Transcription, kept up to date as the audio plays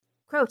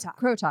Crow Talk.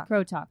 Crow Talk.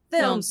 Crow Talk.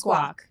 Film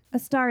Squawk. A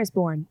Star is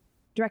Born.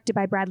 Directed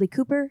by Bradley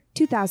Cooper,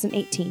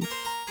 2018.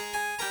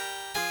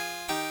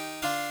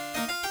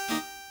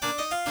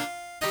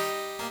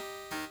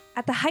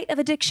 At the height of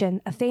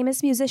addiction, a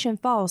famous musician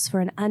falls for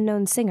an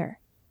unknown singer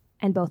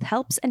and both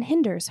helps and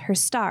hinders her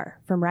star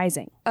from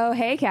rising. Oh,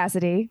 hey,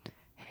 Cassidy.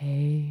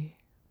 Hey.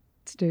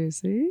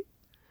 Stacy.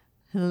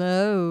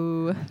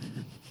 Hello.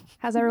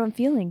 How's everyone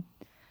feeling?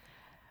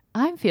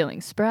 I'm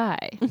feeling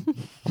spry.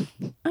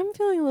 I'm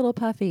feeling a little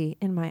puffy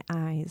in my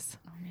eyes.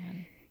 Oh,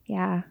 man.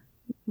 Yeah,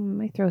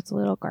 my throat's a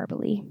little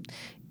garbly.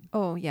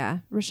 Oh, yeah.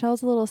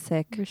 Rochelle's a little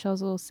sick. Rochelle's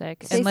a little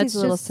sick. Stacey's a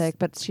little sick,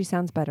 but she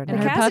sounds better now.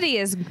 And her Cassidy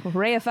is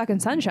ray of fucking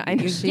sunshine.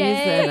 She's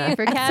Yay in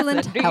for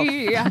excellent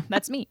Cassidy. health.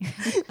 That's me.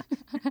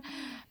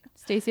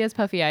 Stacey has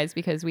puffy eyes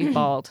because we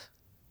bawled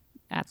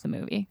at the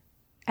movie.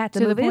 At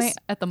the To movies? the point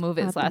at the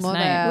movies At the last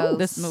night. movies.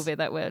 This movie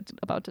that we're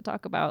about to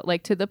talk about,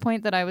 like to the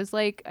point that I was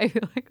like, I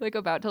feel like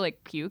about to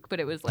like puke, but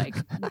it was like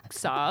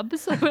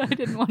sobs, so I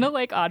didn't want to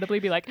like audibly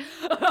be like,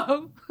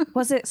 oh.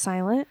 Was it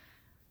silent?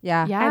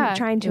 Yeah. Yeah. I'm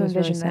trying to It was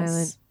really envision this.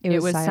 silent.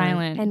 It was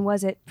silent. And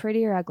was it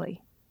pretty or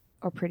ugly?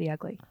 Or pretty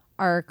ugly?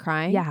 Our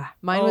crying? Yeah.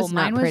 Mine was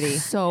not mine pretty.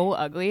 was so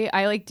ugly.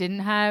 I like didn't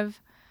have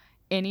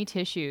any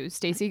tissues.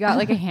 Stacey got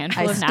like a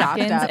handful of stocked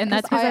napkins, up, and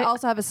that's 'cause because I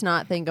also have a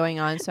snot thing going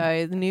on, so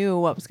I knew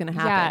what was going to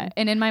yeah. happen.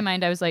 And in my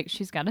mind, I was like,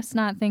 she's got a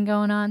snot thing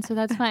going on, so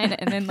that's fine.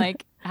 And then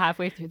like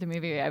halfway through the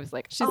movie, I was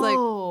like, She's like-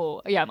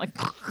 oh, yeah. I'm like,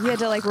 You had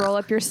to like roll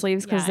up your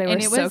sleeves because they were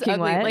and it was soaking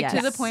ugly. wet. Like to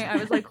the Yes. point, I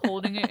was like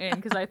holding it in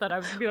because I thought I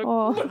was gonna be like,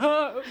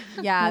 Oh.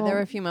 Yeah, there Oh.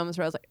 were a few moments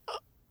where I was like,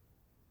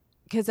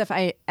 because if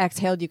I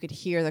exhaled, you could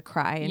hear the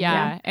cry. And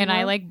yeah. And I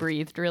Yeah. like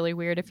breathed really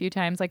weird a few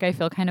times. Like I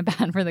feel kind of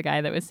bad for the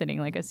guy that was sitting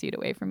like a seat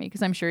away from me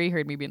because I'm sure he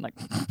heard me being like,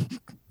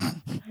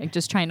 like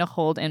just trying to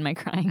hold in my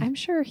crying. I'm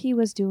sure he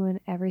was doing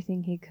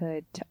everything he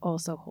could to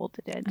also hold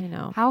it in. I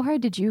know. How hard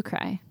did you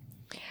cry?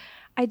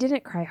 I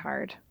didn't cry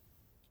hard.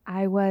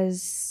 I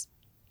was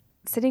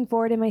sitting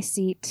forward in my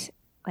seat,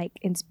 like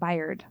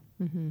inspired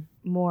Mm-hmm.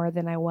 more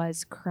than I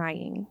was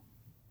crying.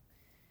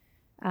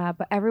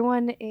 But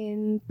everyone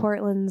in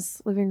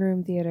Portland's living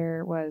room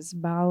theater was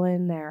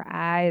bawling their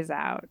eyes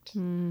out.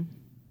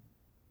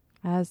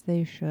 As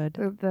they should.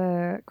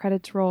 The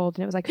credits rolled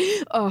and it was like,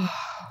 oh,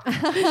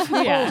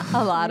 Yeah.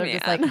 A lot of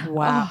just like,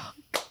 wow.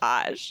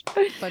 gosh.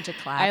 Bunch of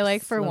claps. I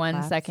like for slow 1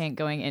 claps. second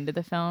going into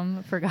the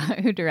film forgot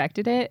who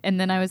directed it, and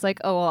then I was like,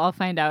 "Oh well, I'll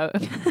find out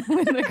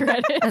when the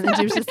credits." And then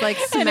she was just like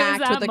And it was smacked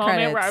that with the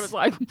moment credits.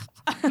 where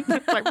I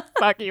was like,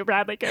 "Fuck you,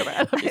 Bradley Cooper." I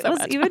love you I so was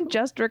much. even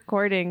just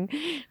recording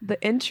the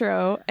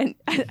intro and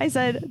I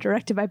said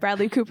directed by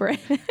Bradley Cooper.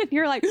 And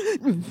you're like,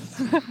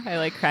 I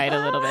like cried a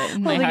little bit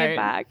in my holding heart. it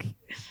back.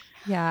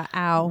 Yeah,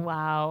 ow.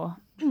 Wow.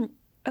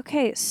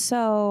 Okay,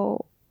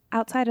 so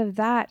outside of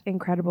that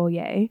incredible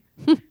yay,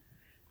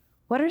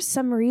 what are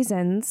some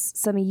reasons,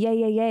 some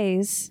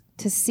yays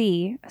to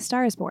see A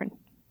Star is Born?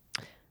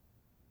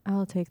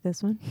 I'll take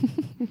this one.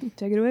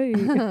 Take it away.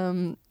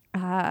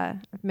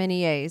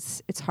 Many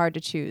A's. It's hard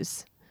to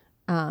choose.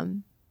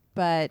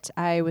 But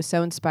I was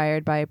so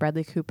inspired by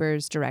Bradley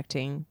Cooper's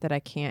directing that I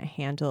can't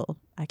handle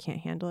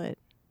it.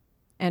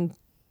 And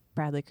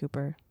Bradley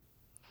Cooper.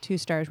 2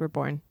 stars were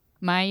born.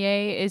 My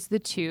yay is the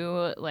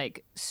 2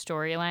 like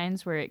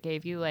storylines where it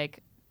gave you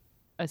like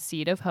a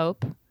seed of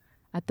hope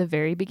at the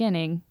very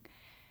beginning,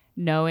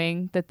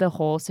 knowing that the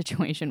whole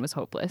situation was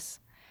hopeless.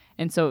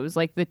 And so it was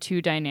like the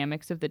 2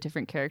 dynamics of the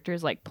different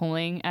characters like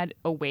pulling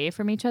away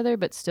from each other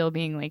but still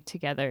being like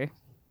together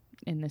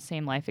in the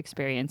same life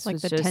experience. Like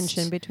was the just,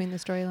 tension between the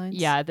storylines.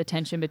 Yeah, the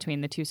tension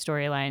between the 2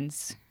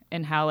 storylines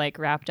and how like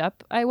wrapped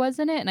up I was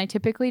in it. And I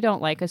typically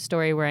don't like a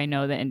story where I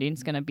know the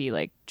ending's going to be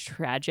like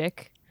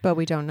tragic. But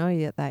we don't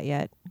know that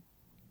yet.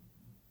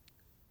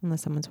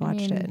 Unless someone's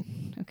watched it.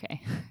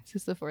 Okay. This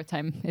is the 4th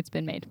time it's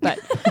been made. But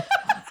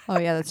Oh,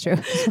 yeah, that's true.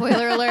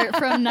 spoiler alert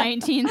from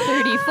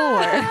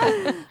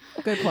 1934.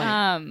 Good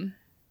point.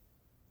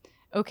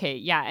 Okay,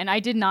 yeah. And I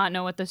did not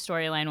know what the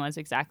storyline was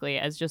exactly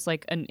as just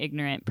like an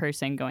ignorant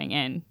person going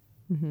in.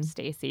 Mhm.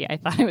 Stacey, I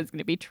thought it was going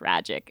to be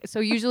tragic. So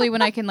usually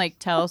when I can like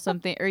tell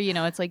something or, you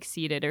know, it's like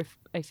seeded or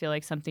I feel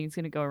like something's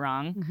going to go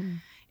wrong, Mhm.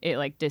 it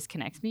like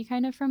disconnects me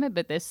kind of from it.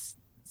 But this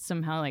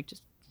somehow like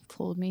just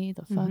pulled me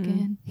the fuck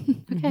Mhm.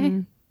 in. Okay.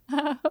 Mhm.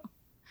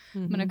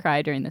 I'm going to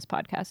cry during this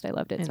podcast. I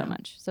loved it I so know.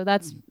 much. So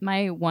that's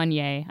my one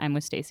yay. I'm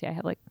with Stacey. I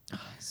have like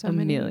So a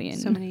many, million.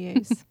 So many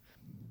A's.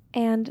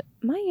 And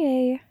my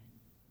yay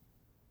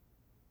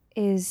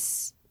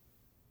is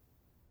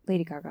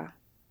Lady Gaga.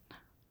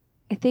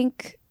 I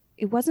think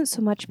it wasn't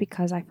so much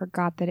because I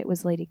forgot that it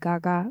was Lady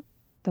Gaga,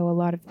 though a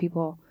lot of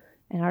people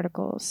and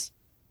articles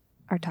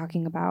are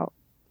talking about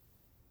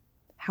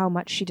how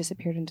much she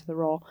disappeared into the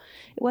role.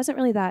 It wasn't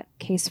really that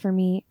case for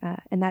me,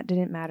 and that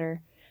didn't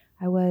matter.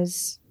 I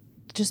was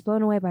just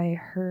blown away by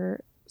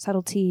her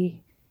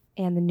subtlety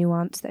and the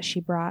nuance that she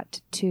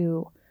brought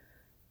to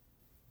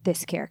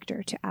this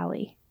character, to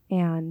Allie,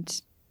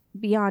 and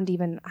beyond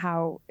even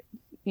how,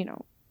 you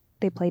know,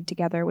 they played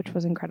together, which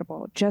was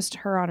incredible. Just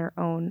her on her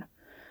own.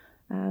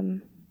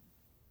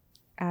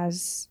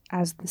 as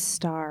the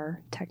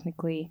star,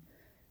 technically.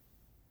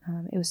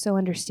 It was so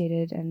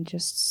understated and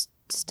just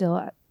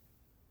still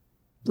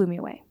blew me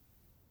away.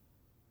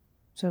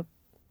 So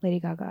Lady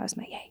Gaga is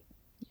my yay.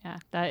 Yeah,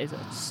 that is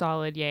a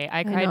solid yay.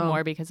 I cried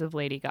more because of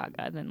Lady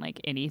Gaga than like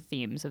any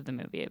themes of the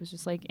movie. It was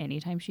just like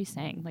anytime she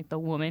sang, like the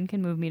woman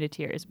can move me to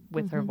tears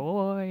with her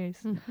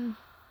voice.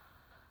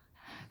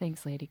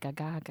 Thanks, Lady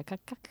Gaga.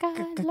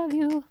 I love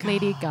you.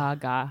 Lady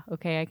Gaga.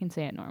 Okay, I can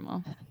say it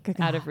normal.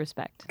 Out of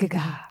respect.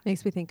 Gaga.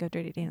 Makes me think of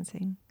Dirty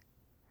Dancing.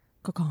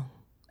 Gong.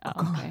 Oh,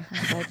 okay.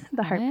 I was like,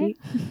 The heartbeat.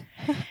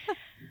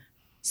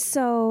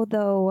 So,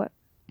 though,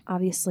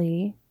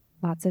 obviously,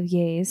 lots of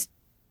yays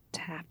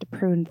to have to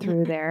prune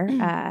through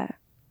there.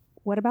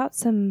 What about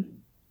some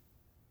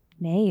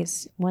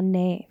nays? One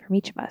nay from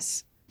each of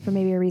us for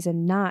maybe a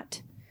reason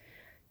not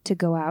to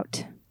go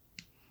out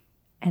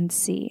and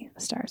see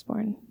A Star is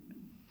Born.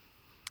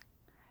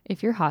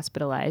 if you're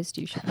hospitalized,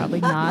 you should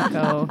probably not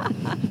go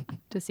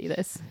to see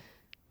this.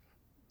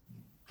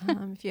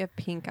 If you have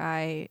pink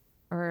eye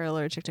or are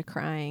allergic to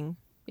crying.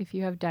 If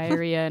you have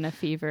diarrhea and a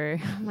fever,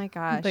 Oh my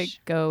gosh. like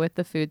go with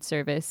the food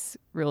service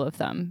rule of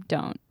thumb.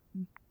 Don't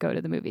go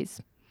to the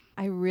movies.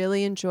 I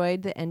really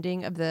enjoyed the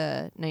ending of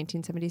the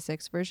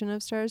 1976 version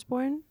of Star is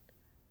Born.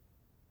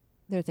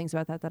 There are things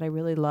about that I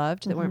really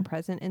loved that weren't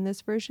present in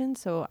this version.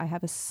 So I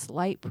have a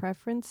slight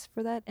preference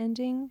for that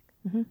ending.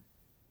 Mhm.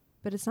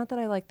 But it's not that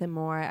I like them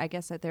more. I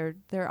guess that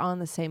they're on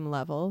the same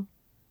level.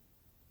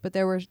 But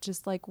there was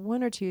just like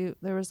one or two.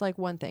 There was like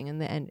one thing in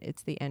the end.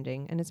 It's the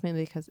ending, and it's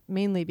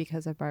mainly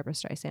because of Barbra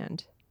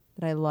Streisand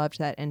that I loved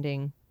that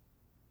ending,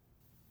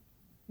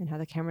 and how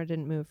the camera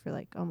didn't move for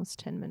like almost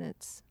 10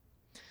 minutes.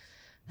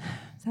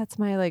 That's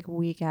my like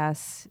weak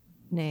ass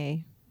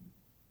nay.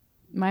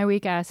 My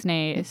weak ass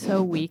nay is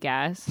so weak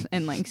ass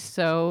and like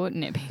so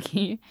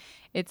nitpicky.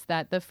 It's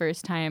that the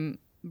first time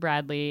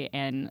Bradley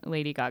and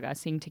Lady Gaga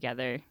sing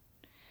together,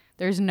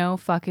 there's no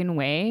fucking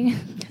way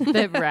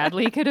that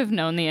Bradley could have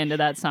known the end of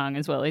that song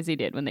as well as he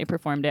did when they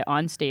performed it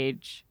on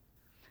stage.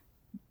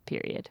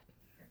 Period.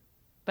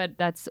 But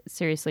that's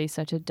seriously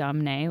such a dumb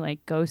nay.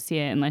 Like, go see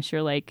it unless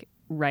you're like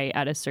right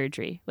out of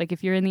surgery. Like,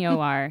 if you're in the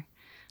OR,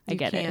 I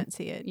get it. You can't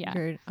see it. Yeah.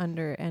 You're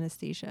under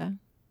anesthesia.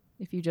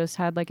 If you just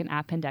had like an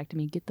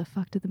appendectomy, get the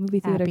fuck to the movie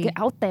theater. Appy. Get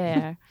out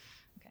there.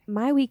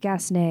 My weak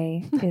ass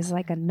nay is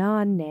like a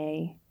non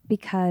nay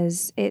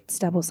because it's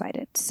double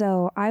sided.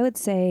 So I would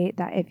say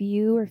that if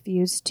you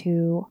refuse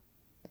to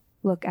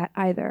look at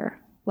either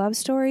love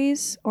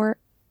stories or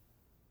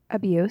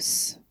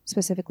abuse,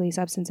 specifically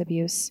substance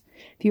abuse,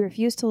 if you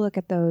refuse to look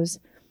at those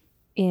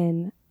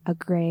in a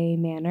gray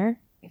manner,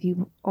 if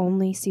you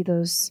only see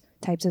those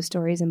types of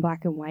stories in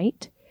black and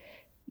white,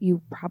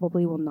 you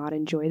probably will not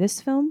enjoy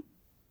this film.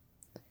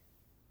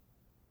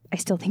 I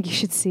still think you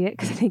should see it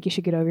because I think you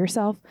should get over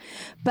yourself.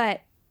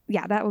 But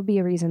yeah, that would be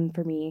a reason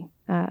for me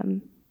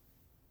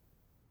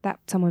that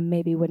someone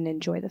maybe wouldn't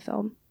enjoy the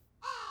film.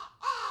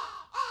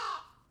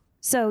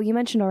 So you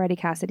mentioned already,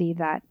 Cassidy,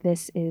 that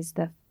this is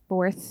the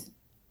fourth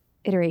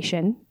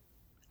iteration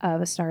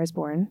of A Star is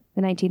Born.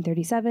 The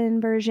 1937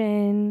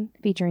 version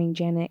featuring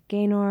Janet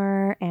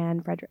Gaynor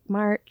and Frederick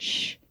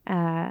March.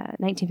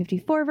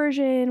 1954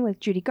 version with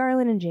Judy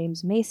Garland and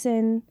James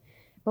Mason.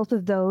 Both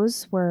of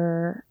those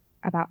were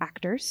about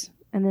actors.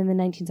 And then the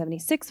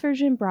 1976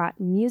 version brought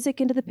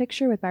music into the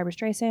picture with Barbra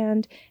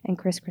Streisand and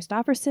Chris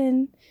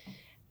Christopherson,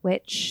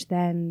 which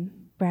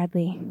then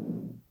Bradley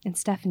and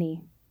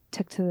Stephanie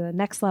took to the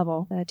next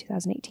level, the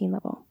 2018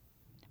 level.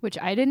 Which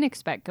I didn't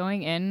expect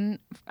going in.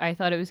 I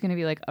thought it was going to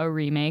be like a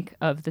remake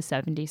of the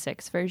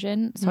 76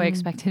 version. So I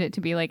expected it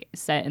to be like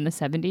set in the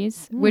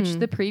 70s, which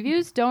the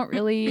previews don't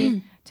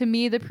really, to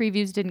me, the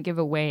previews didn't give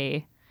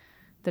away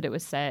that it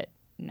was set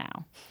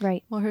now.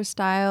 Right. Well, her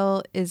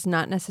style is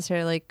not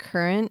necessarily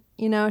current,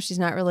 you know, she's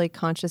not really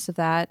conscious of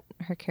that.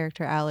 Her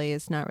character, Allie,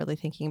 is not really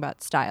thinking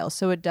about style.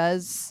 So it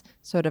does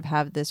sort of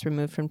have this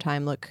removed from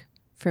time look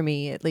for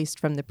me, at least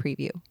from the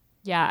preview.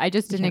 Yeah, I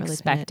just didn't can't really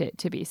pin expect it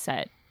to be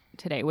set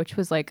today, which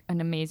was like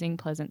an amazing,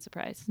 pleasant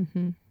surprise.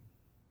 Mm-hmm.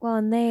 Well,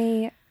 and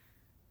they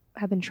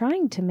have been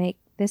trying to make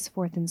this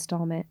fourth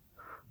installment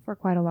for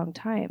quite a long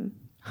time.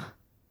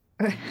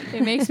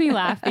 It makes me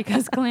laugh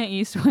because Clint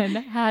Eastwood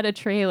had a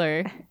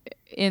trailer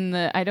in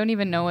the, I don't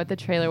even know what the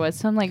trailer was,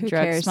 some like Who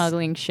drug cares?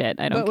 smuggling shit.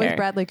 I don't But care. with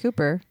Bradley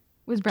Cooper.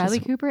 Was Bradley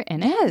Just- Cooper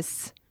in it?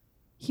 Yes.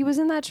 He was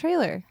in that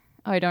trailer.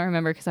 Oh, I don't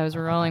remember because I was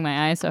rolling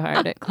my eyes so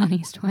hard at Clint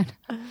Eastwood.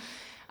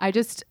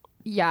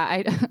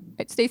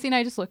 Stacey and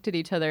I just looked at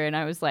each other and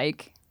I was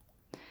like,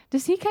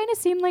 does he kind of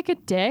seem like a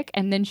dick?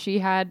 And then she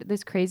had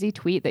this crazy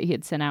tweet that he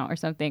had sent out or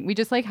something. We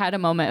just like had a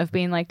moment of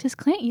being like, does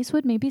Clint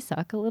Eastwood maybe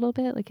suck a little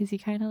bit? Like, is he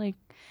kind of like,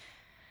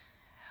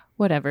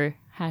 whatever,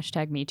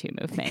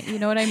 #MeToo movement. You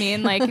know what I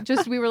mean? Like,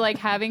 just we were like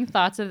having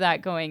thoughts of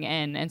that going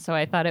in. And so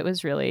I thought it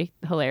was really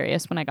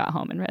hilarious when I got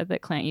home and read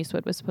that Clint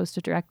Eastwood was supposed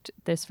to direct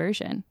this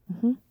version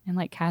and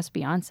like cast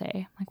Beyonce.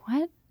 I'm like,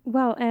 what?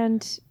 Well,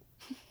 and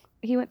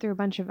he went through a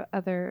bunch of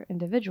other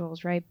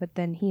individuals, right? But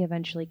then he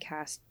eventually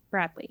cast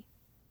Bradley.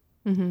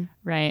 Mm-hmm.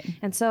 Right.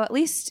 And so at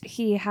least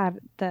he had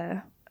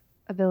the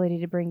ability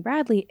to bring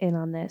Bradley in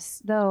on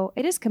this, though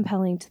it is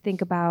compelling to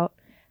think about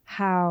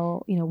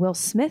how, you know, Will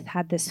Smith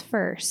had this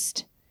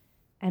first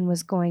and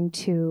was going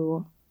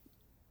to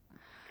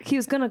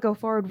go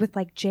forward with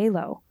like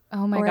J-Lo.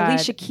 Oh my or God.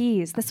 Alicia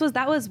Keys.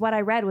 That was what I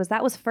read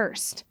that was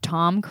first.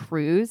 Tom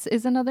Cruise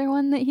is another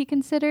one that he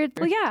considered.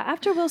 Well, yeah,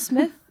 after Will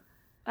Smith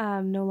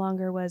no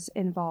longer was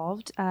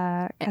involved,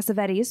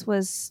 Cassavetes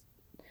was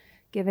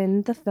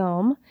given the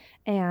film,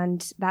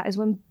 and that is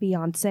when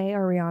Beyonce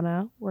or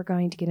Rihanna were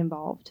going to get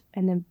involved.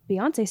 And then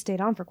Beyonce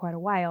stayed on for quite a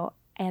while,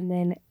 and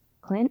then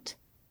Clint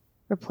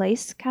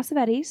replaced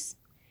Cassavetes,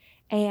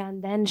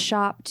 and then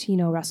shopped, you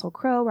know, Russell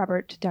Crowe,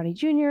 Robert Downey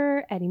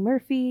Jr., Eddie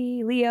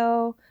Murphy,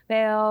 Leo,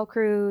 Bale,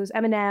 Cruz,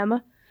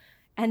 Eminem.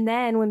 And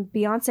then when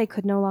Beyonce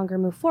could no longer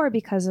move forward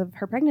because of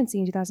her pregnancy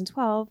in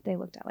 2012, they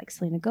looked at like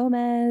Selena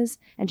Gomez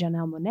and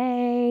Janelle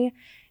Monáe.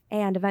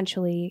 And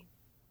eventually,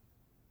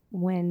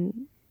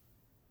 when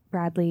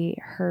Bradley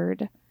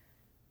heard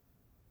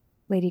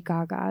Lady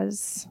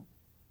Gaga's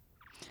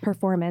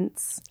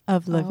performance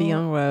Of La Vie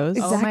en Rose.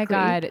 Oh my Exactly.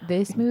 God,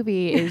 this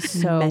movie is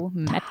so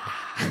meta.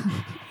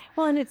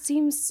 well, and it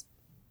seems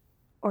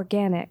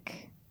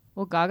organic.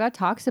 Well, Gaga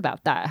talks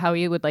about that, how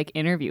he would like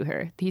interview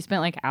her. He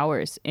spent like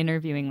hours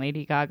interviewing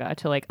Lady Gaga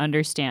to like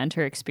understand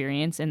her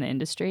experience in the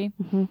industry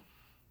Mhm.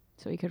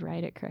 so he could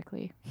write it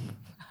correctly.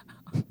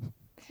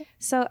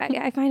 So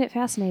I find it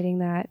fascinating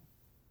that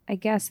I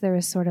guess there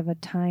is sort of a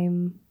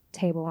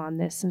timetable on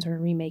this and sort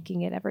of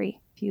remaking it every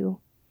few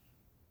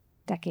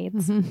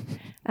decades.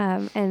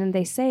 And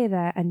they say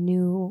that a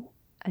new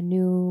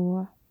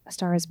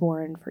Star is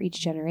Born for each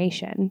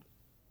generation.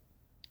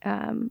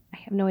 I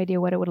have no idea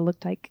what it would have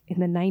looked like in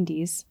the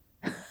 90s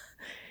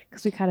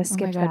because we kind of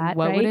skipped that.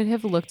 What right? would it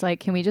have looked like?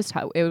 Can we just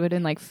it would have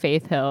been like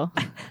Faith Hill.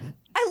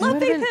 I love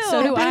Faith Hill.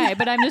 So do I,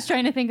 but I'm just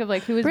trying to think of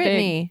like who was big.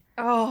 Britney.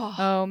 Oh,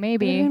 Oh,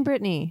 maybe. Even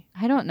Britney.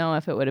 I don't know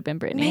if it would have been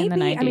Britney maybe. in the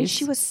 90s. I mean,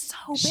 she was so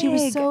big. She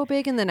was so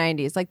big in the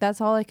 90s. Like,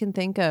 that's all I can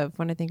think of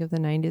when I think of the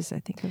 90s. I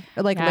think of,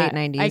 or like, Yeah,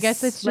 late 90s. I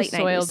guess it's Late just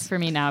soiled 90s. for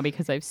me now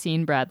because I've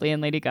seen Bradley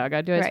and Lady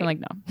Gaga do it. So I'm Right. like,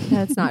 no.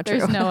 That's not true.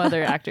 There's no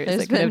other actors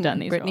There's that could have been done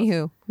these Britney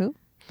roles. who?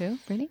 Who?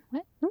 Britney?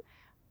 What?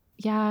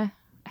 Yeah.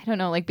 I don't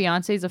know. Like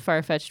Beyonce's a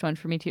far-fetched one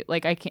for me too.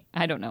 Like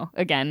I don't know.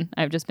 Again,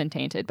 I've just been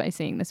tainted by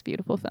seeing this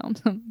beautiful film.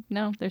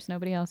 No, there's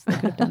nobody else that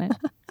could have done it.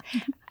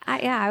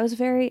 I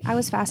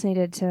was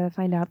fascinated to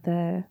find out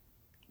the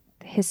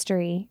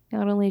history,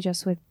 not only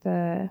just with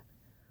the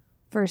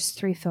first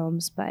three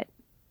films, but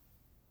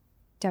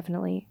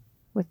definitely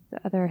with the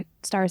other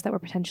stars that were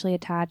potentially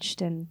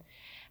attached and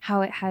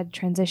how it had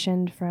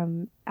transitioned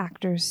from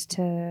actors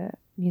to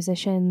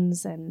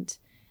musicians. And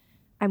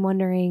I'm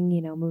wondering,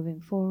 you know, moving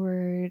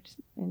forward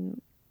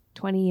in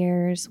 20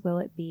 years, will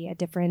it be a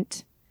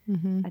different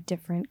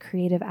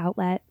creative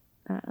outlet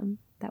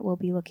that we'll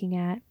be looking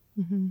at?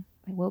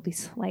 It will be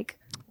like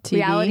TV.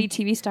 reality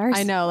TV stars.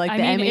 I know, like I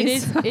the mean,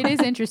 Emmys. it is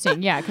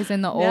interesting. Yeah, because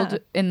in the Yeah.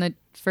 in the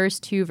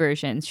first two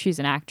versions, she's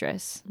an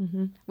actress,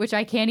 which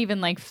I can't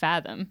even like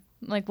fathom.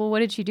 Like, well, what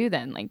did she do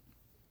then? Like,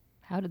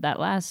 how did that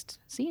last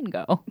scene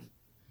go?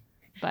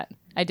 But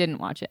I didn't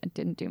watch it. I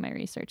didn't do my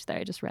research there.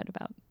 I just read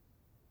about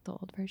the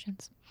old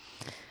versions.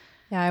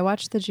 Yeah, I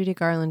watched the Judy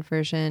Garland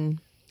version,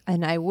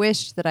 and I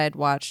wished that I had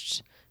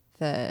watched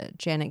the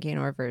Janet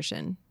Gaynor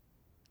version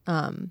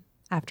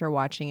after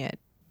watching it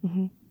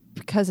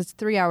because it's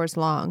 3 hours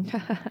long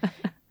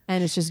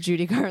and it's just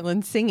Judy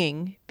Garland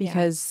singing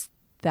because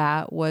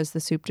that was the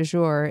soup du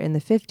jour in the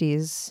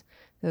 50s,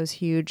 those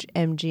huge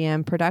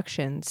MGM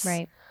productions.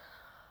 Right.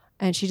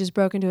 And she just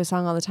broke into a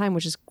song all the time,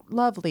 which is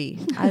lovely.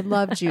 I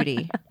love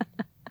Judy.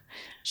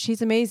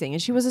 She's amazing.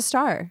 And she was a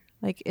star.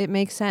 Like, it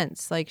makes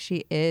sense. Like,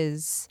 she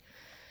is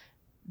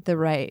the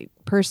right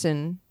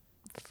person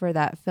for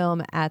that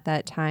film at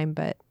that time.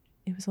 But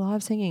it was a lot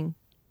of singing.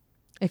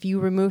 If you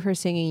remove her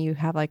singing, you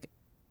have like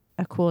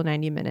a cool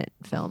 90-minute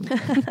film.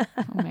 Oh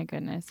my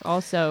goodness.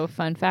 Also,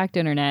 fun fact,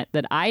 internet,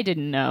 that I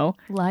didn't know,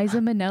 Liza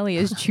Minnelli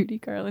is Judy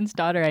Garland's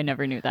daughter. I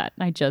never knew that.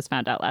 I just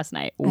found out last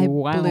night. I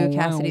blew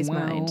Cassidy's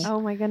mind.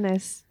 Oh my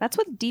goodness. That's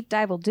what Deep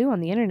Dive will do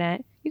on the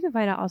internet. You can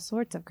find out all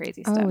sorts of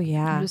crazy stuff. Oh,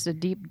 yeah. Just a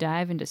deep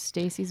dive into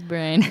Stacy's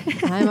brain.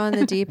 I'm on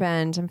the deep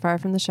end. I'm far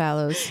from the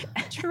shallows.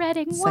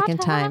 Treading Second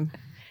time.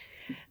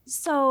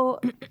 So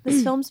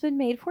this film's been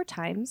made 4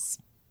 times.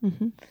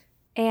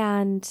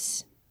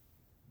 And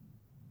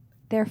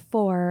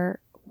therefore,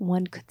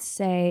 one could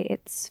say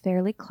it's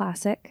fairly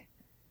classic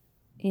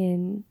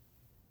in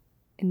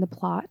the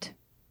plot,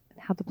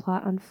 how the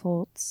plot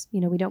unfolds.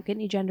 You know, we don't get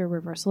any gender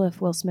reversal. If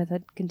Will Smith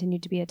had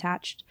continued to be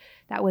attached,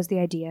 that was the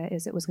idea,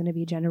 is it was going to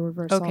be gender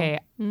reversal. Okay.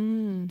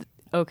 Mm.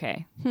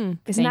 Okay. Isn't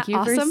Thank that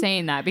you for awesome?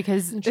 saying that,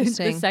 because the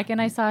Interesting. second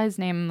I saw his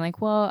name, I'm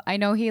like, well, I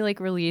know he like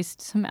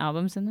released some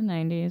albums in the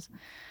 90s,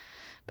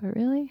 but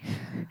really?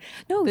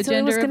 No, The so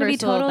it was gender going to be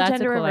reversal, total that's a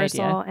gender cool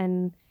reversal. idea.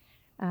 And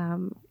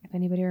if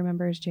anybody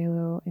remembers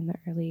J-Lo in the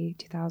early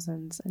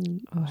 2000s,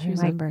 and Oh, I she was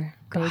remember.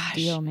 Big Gosh.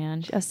 deal,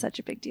 man. just such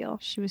a big deal.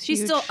 She was She's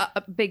huge. still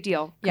a big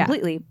deal, Yeah.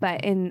 completely,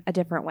 but in a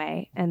different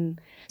way. And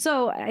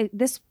so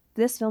this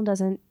this film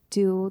doesn't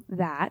do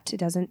that. It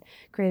doesn't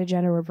create a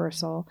gender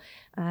reversal,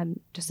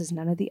 just as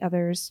none of the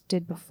others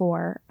did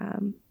before.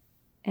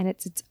 And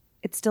it's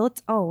still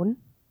its own,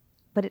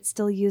 but it's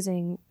still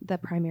using the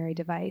primary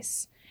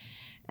device.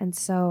 And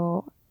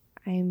so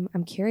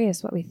I'm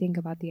curious what we think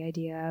about the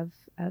idea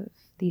of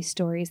these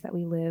stories that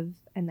we live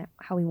and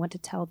how we want to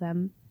tell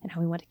them and how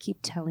we want to keep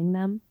telling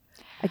them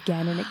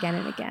again and again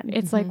and again.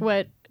 It's like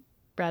what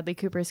Bradley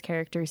Cooper's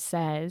character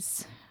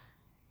says.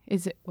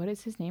 What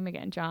is his name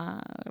again?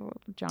 John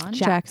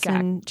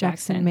Jackson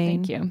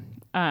Maine. Thank you.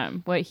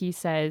 What he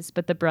says,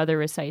 but the brother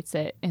recites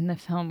it in the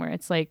film, where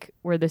it's like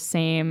we're the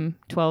same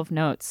 12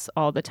 notes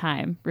all the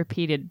time,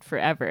 repeated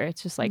forever.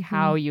 It's just like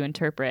how you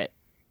interpret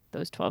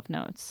those 12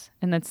 notes,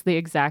 and that's the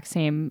exact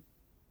same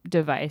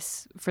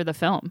device for the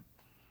film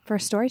for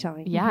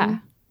storytelling. Yeah.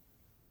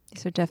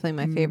 These are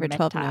definitely my favorite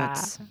 12 Meta.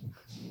 notes.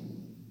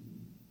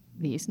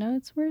 These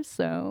notes were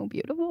so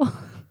beautiful.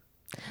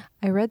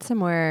 I read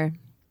somewhere,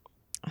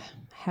 I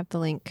have the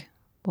link,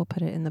 we'll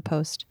put it in the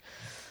post,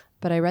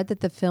 but I read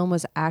that the film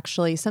was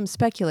actually, some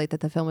speculate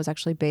that the film was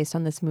actually based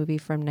on this movie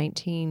from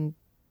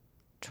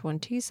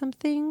 1920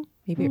 something,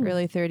 maybe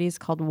early 30s,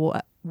 called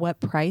What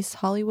Price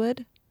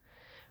Hollywood.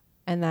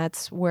 And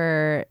that's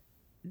where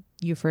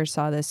you first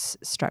saw this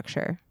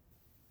structure.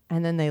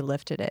 And then they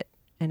lifted it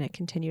and it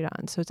continued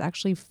on. So it's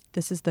actually,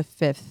 this is the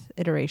 5th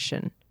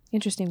iteration.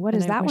 Interesting. What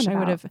is that one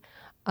about?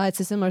 It's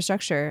a similar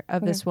structure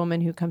of this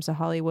woman who comes to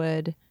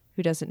Hollywood,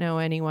 who doesn't know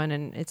anyone,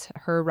 and it's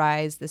her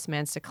rise, this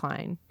man's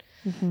decline.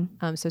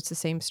 So it's the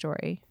same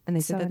story. And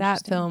they said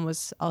that film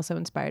was also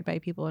inspired by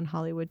people in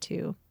Hollywood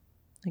too,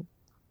 like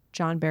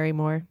John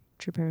Barrymore,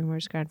 Drew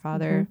Barrymore's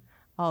grandfather,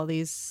 all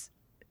these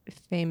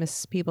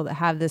famous people that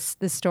have this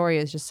story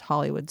is just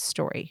Hollywood's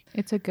story.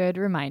 It's a good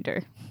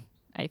reminder,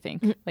 I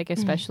think, like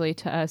especially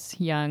to us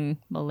young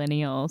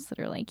millennials that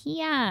are like,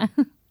 yeah,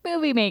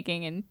 movie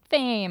making and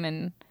fame,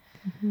 and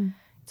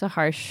it's a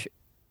harsh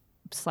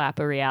slap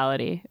of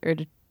reality, or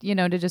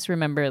to just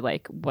remember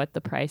like what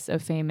the price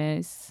of fame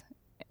is.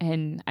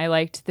 And I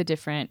liked the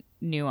different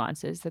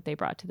nuances that they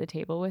brought to the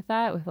table with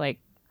that, with like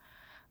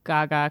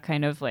Gaga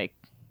kind of like,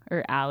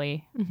 or Ally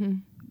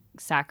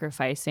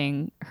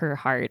sacrificing her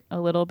heart a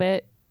little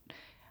bit,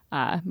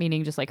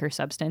 meaning just like her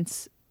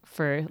substance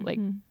for like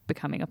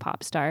becoming a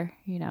pop star,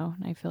 and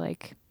I feel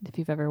like if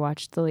you've ever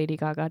watched the Lady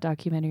Gaga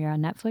documentary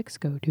on Netflix,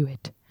 go do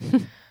it.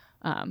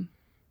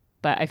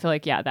 But I feel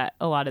like, that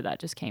a lot of that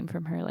just came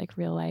from her like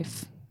real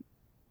life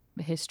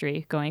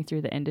history going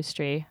through the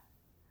industry,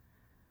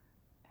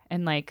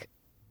 and like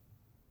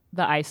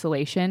the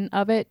isolation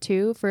of it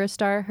too for a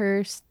star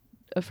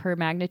of her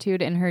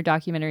magnitude. In her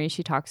documentary,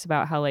 she talks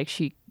about how like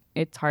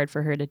it's hard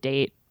for her to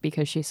date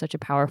because she's such a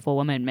powerful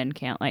woman. Men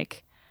can't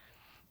like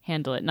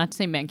handle it. Not to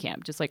say men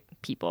can't, just like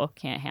people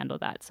can't handle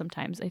that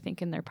sometimes, I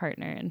think, in their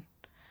partner. And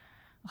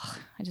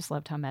I just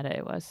loved how meta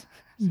it was.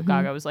 So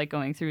Gaga was like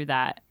going through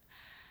that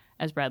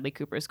as Bradley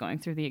Cooper's going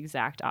through the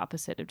exact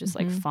opposite of just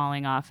like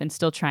falling off and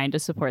still trying to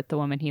support the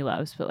woman he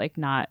loves, but like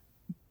not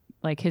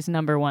like his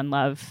number one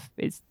love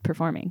is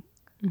performing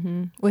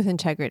with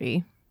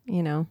integrity.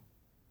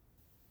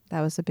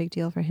 That was a big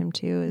deal for him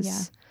too,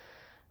 is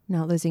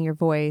not losing your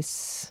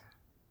voice,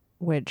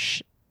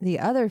 which the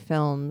other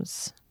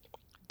films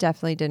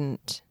definitely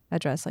didn't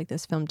address like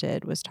this film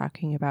did, was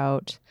talking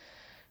about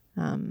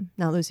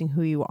not losing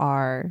who you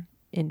are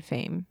in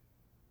fame,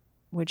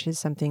 which is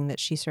something that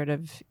she sort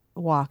of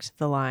walked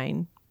the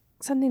line.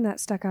 Something that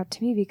stuck out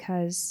to me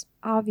because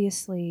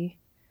obviously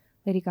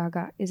Lady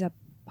Gaga is a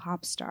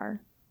pop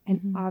star,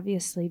 and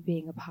obviously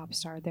being a pop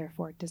star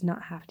therefore does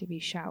not have to be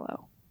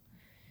shallow.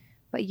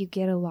 But you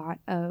get a lot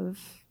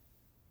of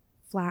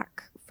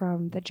flack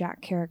from the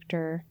Jack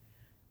character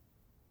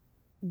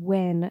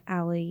when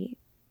Ally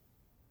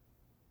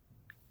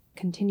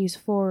continues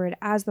forward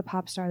as the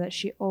pop star that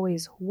she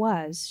always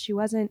was. She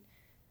wasn't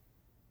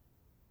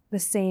the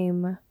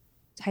same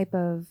type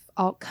of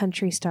alt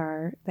country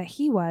star that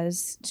he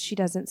was. She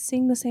doesn't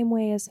sing the same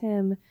way as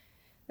him.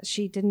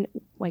 He didn't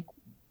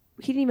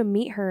even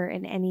meet her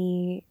in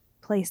any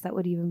place that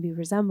would even be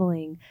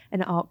resembling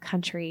an alt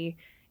country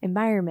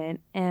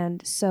environment.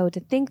 And so to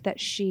think that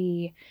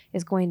she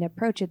is going to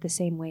approach it the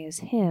same way as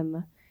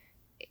him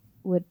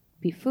would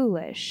be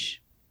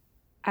foolish.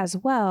 As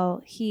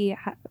well, he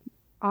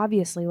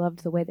obviously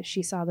loved the way that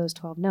she saw those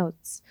 12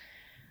 notes,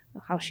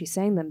 how she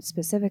sang them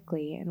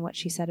specifically, and what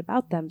she said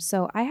about them.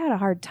 So I had a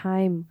hard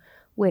time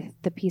with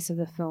the piece of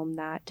the film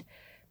that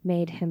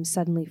made him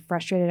suddenly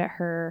frustrated at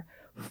her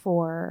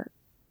for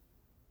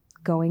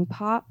going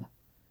pop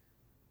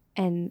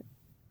and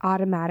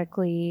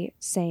automatically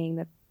saying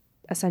that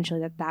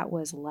essentially that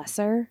was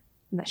lesser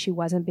and that she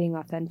wasn't being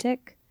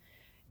authentic.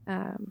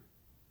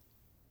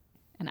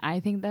 And I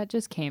think that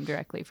just came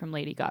directly from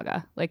Lady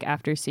Gaga. Like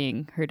after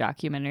seeing her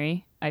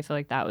documentary, I feel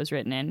like that was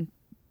written in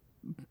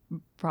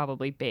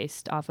probably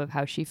based off of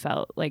how she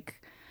felt,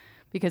 like,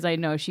 because I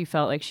know she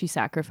felt like she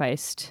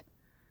sacrificed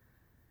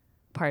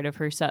part of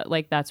herself.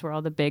 Like that's where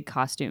all the big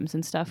costumes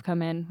and stuff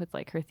come in with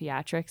like her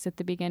theatrics at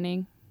the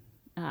beginning.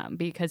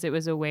 because it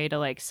was a way to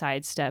like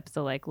sidestep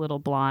the like little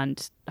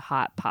blonde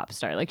hot pop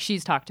star. Like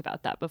she's talked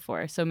about that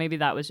before. So maybe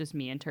that was just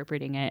me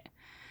interpreting it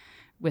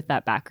with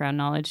that background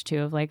knowledge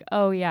too of like,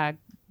 oh yeah,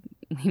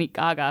 Lady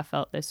Gaga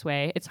felt this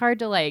way. It's hard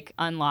to like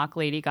unlock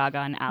Lady Gaga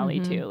and Ally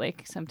too.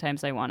 Like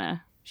sometimes I want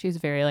to, she's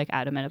very like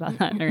adamant about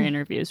that in her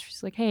interviews.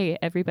 She's like, hey,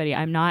 everybody,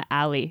 I'm not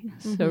Ally.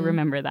 So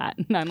remember that.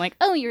 And I'm like,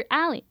 oh, you're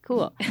Ally.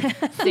 Cool.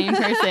 Same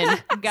person.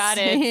 Got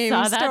it. Same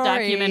Saw that story.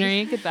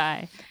 documentary.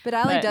 Goodbye. But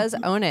Ally does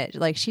own it.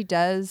 Like she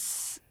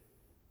does.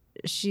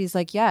 She's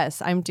like,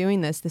 yes, I'm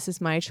doing this. This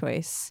is my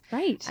choice.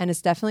 Right. And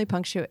it's definitely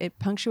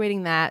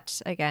punctuating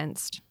that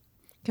against.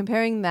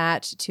 Comparing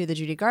that to the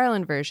Judy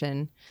Garland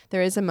version,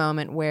 there is a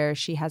moment where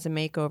she has a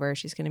makeover.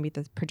 She's going to meet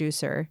the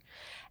producer.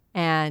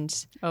 And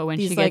when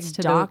these she like gets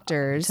to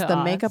doctors, to the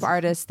Oz. makeup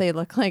artists, they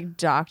look like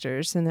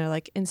doctors and they're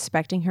like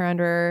inspecting her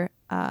under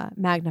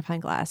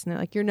magnifying glass. And they're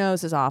like, your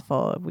nose is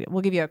awful.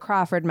 We'll give you a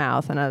Crawford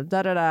mouth and a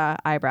da-da-da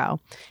eyebrow.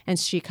 And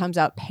she comes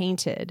out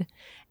painted.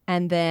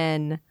 And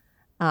then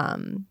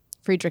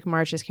Friedrich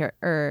March's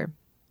character,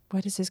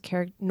 what is his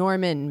character?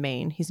 Norman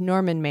Maine. He's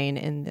Norman Maine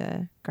in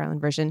the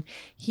Garland version.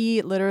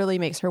 He literally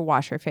makes her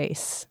wash her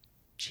face.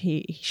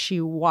 She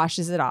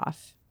washes it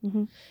off.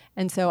 Mm-hmm.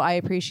 And so I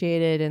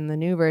appreciated in the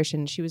new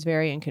version, she was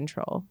very in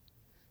control,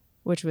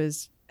 which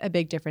was a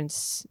big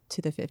difference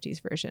to the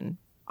 50s version,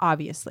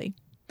 obviously.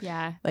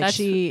 Yeah. Like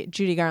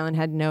Judy Garland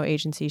had no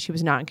agency. She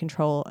was not in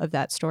control of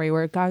that story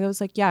where Gaga was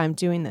like, yeah, I'm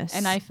doing this.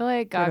 And I feel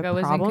like Do you have a Gaga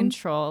was in problem?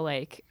 control.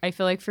 Like, I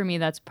feel like for me,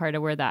 that's part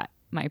of where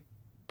my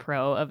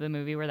pro of the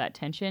movie, where that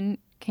tension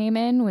came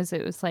in, was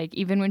it was like,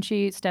 even when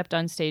she stepped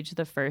on stage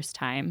the first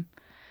time,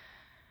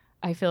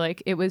 I feel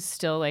like it was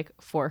still like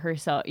for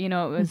herself. You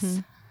know,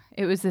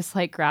 it was this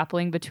like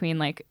grappling between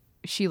like,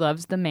 she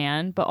loves the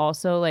man, but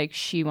also like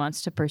she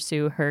wants to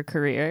pursue her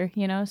career,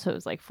 you know? So it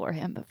was like for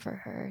him, but for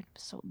her, it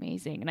was so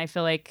amazing. And I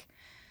feel like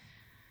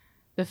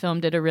the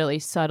film did a really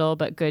subtle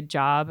but good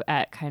job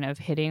at kind of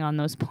hitting on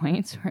those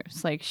points where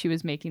it's like she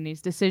was making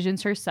these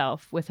decisions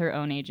herself with her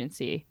own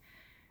agency,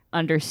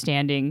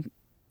 understanding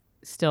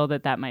still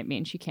that might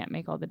mean she can't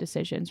make all the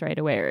decisions right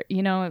away. Or,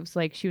 you know, it was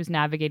like she was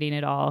navigating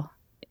it all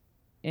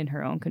in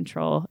her own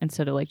control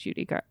instead of like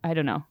I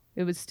don't know.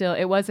 It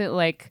wasn't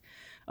like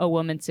a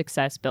woman's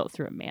success built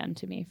through a man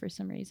to me for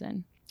some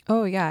reason.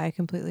 Oh, yeah, I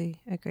completely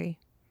agree.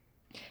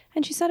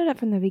 And she set it up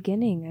from the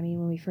beginning. I mean,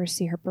 when we first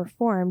see her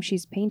perform,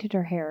 she's painted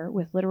her hair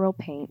with literal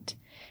paint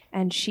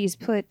and she's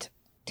put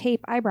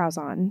tape eyebrows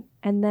on.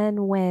 And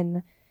then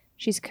when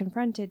she's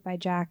confronted by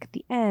Jack at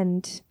the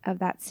end of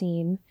that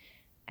scene,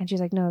 and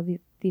she's like, no,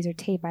 these are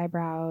tape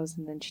eyebrows.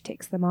 And then she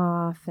takes them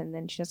off. And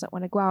then she doesn't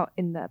want to go out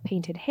in the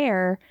painted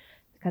hair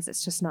because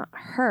it's just not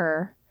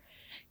her.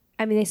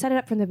 I mean, they set it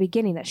up from the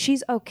beginning that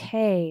she's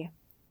okay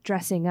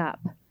dressing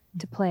up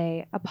to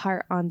play a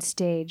part on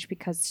stage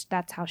because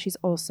that's how she's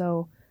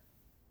also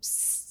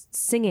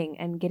singing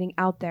and getting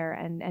out there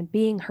and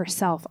being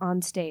herself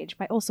on stage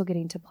by also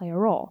getting to play a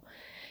role.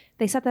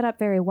 They set that up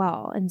very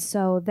well. And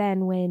so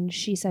then when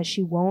she says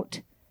she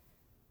won't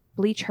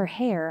bleach her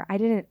hair, I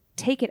didn't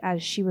take it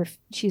as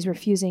she's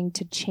refusing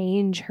to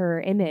change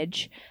her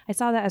image. I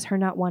saw that as her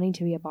not wanting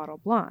to be a bottle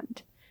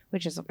blonde,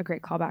 which is a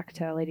great callback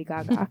to Lady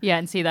Gaga. Yeah,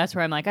 and see, that's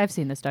where I'm like, I've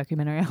seen this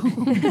documentary.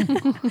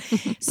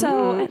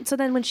 So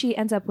then when she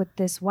ends up with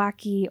this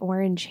wacky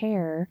orange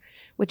hair,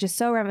 which is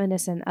so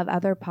reminiscent of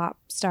other pop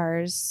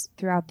stars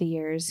throughout the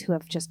years who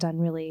have just done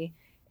really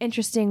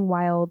interesting,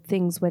 wild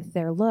things with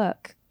their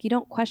look, you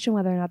don't question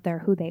whether or not they're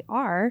who they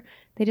are.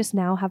 They just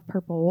now have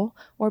purple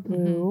or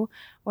blue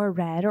or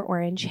red or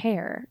orange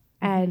hair.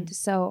 And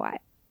so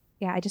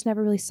I just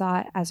never really saw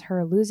it as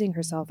her losing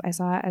herself. I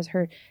saw it as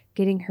her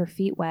getting her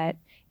feet wet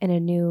in a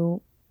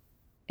new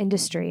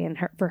industry and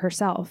for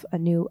herself, a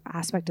new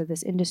aspect of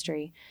this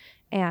industry,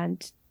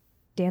 and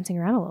dancing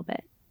around a little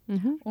bit.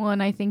 Well,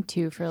 and I think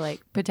too, for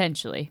like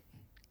potentially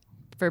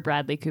for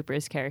Bradley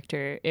Cooper's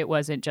character, it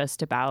wasn't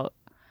just about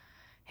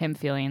him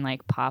feeling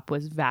like pop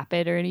was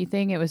vapid or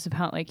anything. It was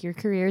about like, your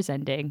career's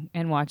ending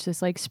and watch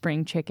this like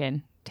spring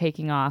chicken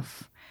taking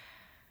off.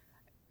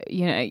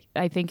 You know,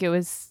 I think it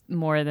was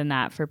more than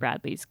that for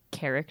Bradley's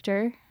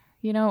character.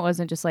 You know, it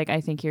wasn't just like,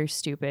 I think you're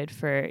stupid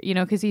for, you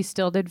know, because he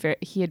still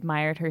he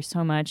admired her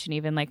so much. And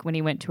even like when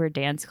he went to her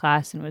dance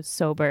class and was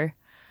sober,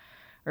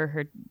 or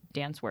her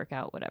dance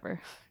workout, whatever,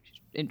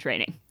 in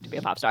training to be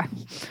a pop star.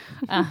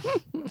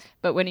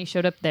 But when he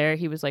showed up there,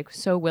 he was like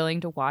so willing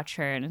to watch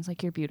her. And it's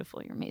like, you're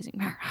beautiful, you're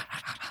amazing.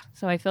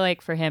 So I feel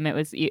like for him, it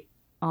was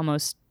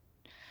almost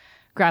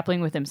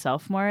grappling with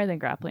himself more than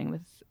grappling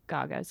with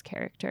Gaga's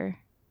character.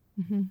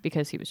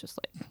 Because he was just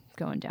like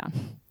going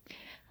down.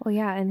 Well,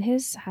 yeah, and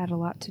his had a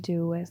lot to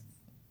do with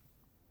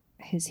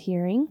his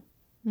hearing,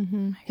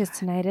 his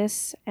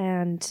tinnitus,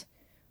 and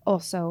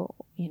also,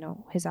 you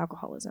know, his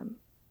alcoholism.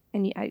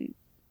 And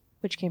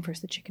which came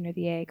first, the chicken or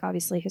the egg?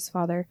 Obviously, his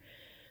father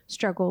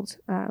struggled,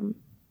 and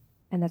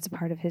that's a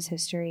part of his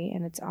history,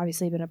 and it's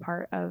obviously been a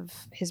part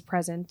of his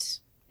present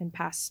and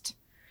past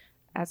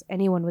as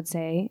anyone would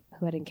say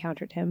who had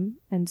encountered him.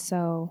 And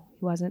so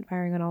he wasn't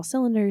firing on all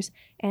cylinders,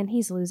 and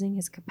he's losing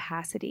his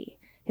capacity,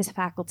 his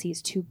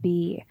faculties to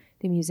be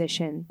the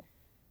musician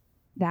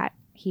that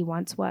he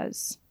once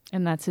was.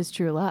 And that's his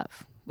true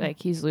love.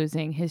 Like, he's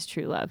losing his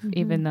true love,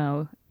 even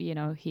though, you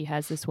know, he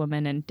has this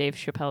woman and Dave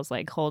Chappelle's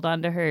like, hold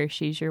on to her.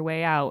 She's your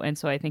way out. And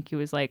so I think he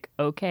was like,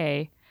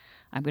 okay,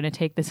 I'm going to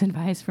take this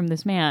advice from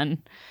this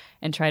man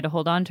and try to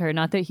hold on to her.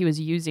 Not that he was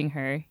using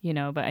her, you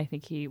know, but I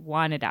think he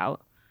wanted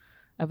out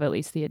of at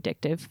least the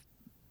addictive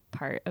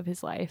part of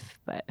his life.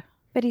 But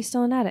he's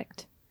still an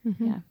addict.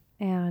 yeah.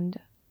 And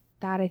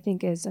that, I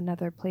think, is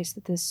another place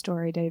that this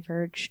story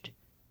diverged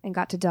and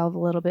got to delve a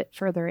little bit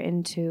further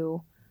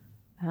into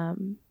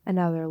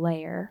another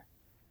layer,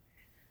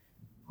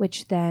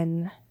 which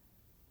then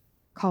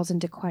calls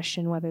into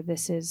question whether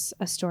this is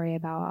a story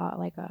about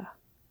like a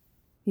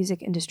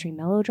music industry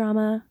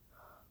melodrama,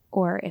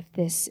 or if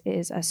this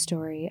is a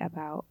story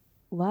about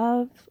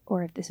love,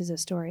 or if this is a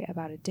story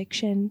about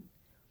addiction.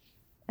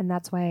 And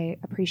that's why I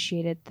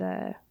appreciated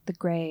the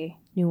gray,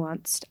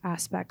 nuanced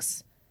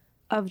aspects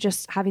of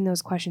just having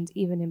those questions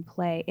even in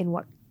play in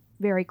what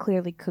very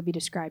clearly could be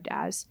described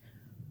as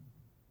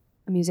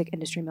a music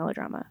industry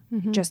melodrama.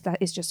 Just that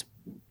is just,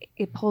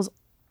 it pulls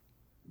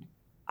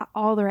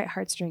all the right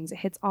heartstrings. It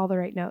hits all the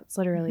right notes,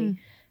 literally,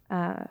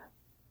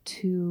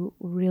 to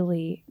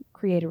really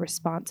create a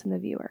response in the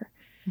viewer.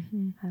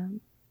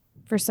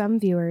 For some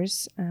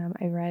viewers,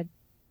 I read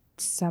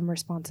some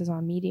responses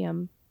on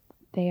Medium.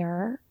 They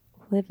are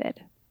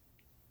livid.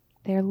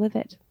 They are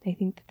livid. They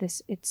think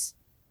that it's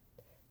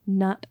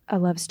not a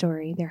love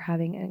story. They're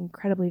having an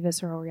incredibly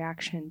visceral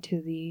reaction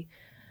to the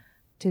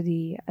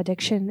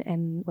addiction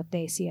and what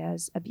they see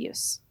as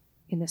abuse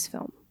in this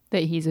film.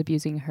 That he's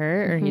abusing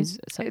her, or he's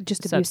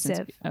just substance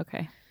abusive.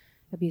 Okay.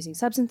 Abusing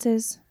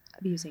substances,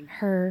 abusing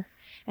her,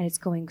 and it's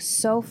going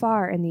so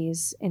far in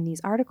these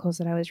articles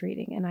that I was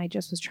reading, and I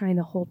just was trying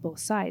to hold both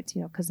sides,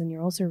 you know, because then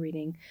you're also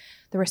reading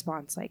the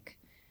response, like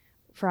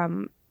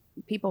from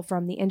people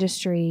from the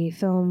industry,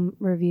 film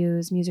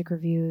reviews, music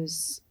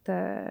reviews,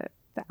 the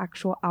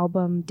actual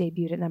album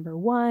debuted at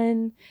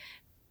 #1,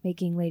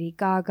 making Lady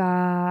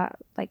Gaga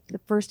like the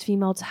first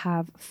female to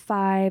have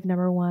 5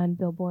 #1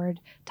 Billboard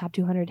Top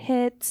 200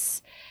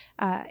 hits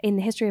in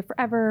the history of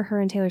forever.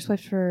 Her and Taylor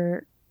Swift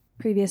were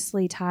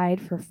previously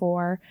tied for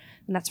 4,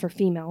 and that's for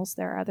females.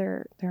 There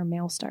are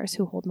male stars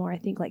who hold more. I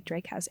think like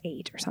Drake has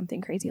 8 or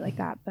something crazy like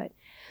that. But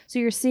so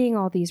you're seeing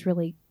all these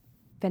really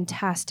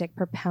fantastic,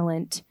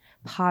 propellant,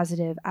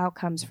 positive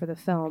outcomes for the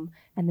film,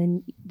 and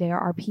then there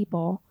are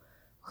people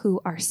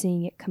who are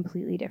seeing it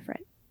completely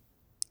different.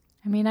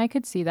 I mean, I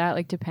could see that,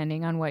 like,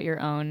 depending on what your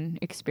own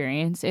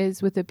experience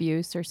is with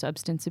abuse or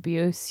substance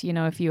abuse. You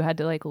know, if you had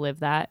to, like, live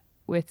that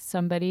with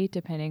somebody,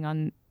 depending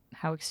on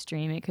how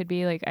extreme it could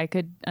be, like, I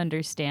could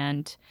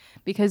understand,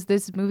 because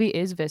this movie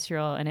is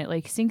visceral and it,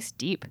 like, sinks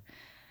deep.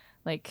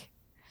 Like,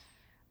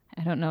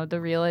 I don't know,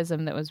 the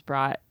realism that was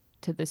brought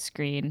to the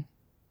screen.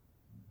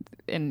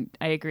 And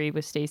I agree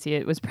with Stacey.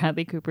 It was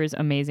Bradley Cooper's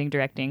amazing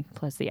directing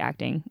plus the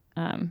acting.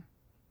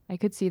 I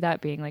could see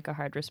that being like a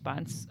hard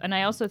response. And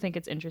I also think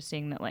it's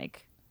interesting that,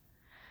 like,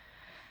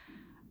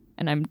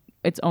 and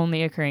it's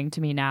only occurring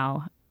to me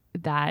now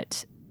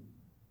that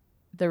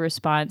the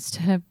response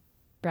to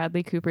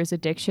Bradley Cooper's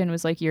addiction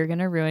was like, you're going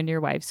to ruin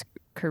your wife's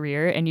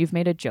career and you've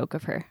made a joke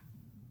of her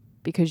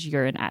because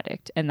you're an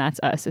addict, and that's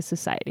us as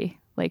society.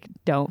 Like,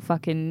 don't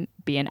fucking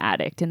be an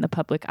addict in the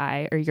public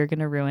eye or you're going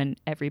to ruin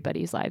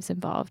everybody's lives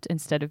involved,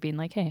 instead of being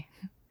like,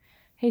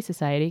 hey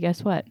society,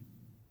 guess what?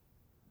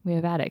 We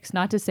have addicts.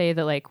 Not to say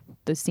that, like,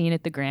 the scene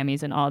at the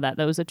Grammys and all that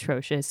was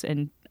atrocious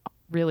and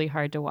really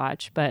hard to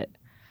watch, but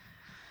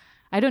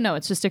I don't know.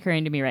 It's just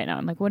occurring to me right now.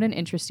 I'm like, what an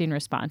interesting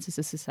response as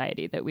a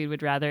society that we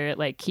would rather,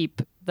 like,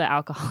 keep the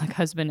alcoholic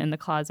husband in the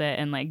closet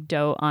and, like,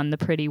 dote on the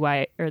pretty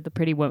wife or the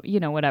pretty woman,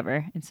 you know,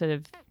 whatever, instead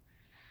of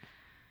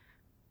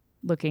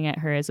looking at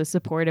her as a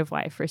supportive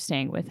wife for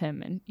staying with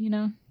him. And, you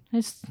know,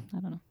 I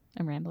don't know.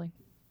 I'm rambling.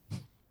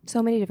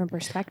 So many different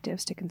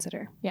perspectives to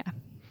consider. Yeah.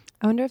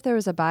 I wonder if there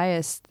was a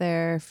bias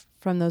there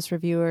from those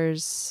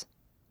reviewers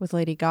with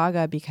Lady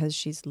Gaga because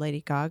she's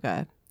Lady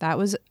Gaga. That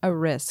was a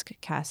risk,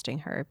 casting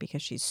her,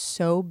 because she's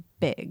so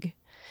big.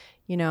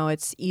 You know,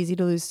 it's easy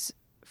to lose.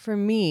 For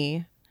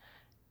me,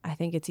 I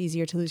think it's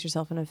easier to lose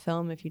yourself in a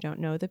film if you don't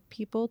know the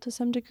people to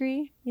some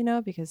degree, you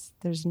know, because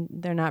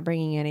they're not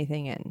bringing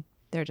anything in.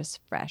 They're just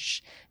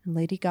fresh. And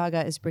Lady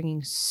Gaga is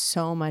bringing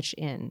so much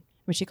in.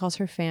 When she calls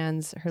her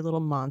fans her little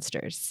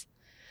monsters.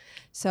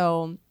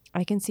 So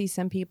I can see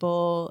some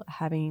people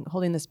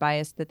holding this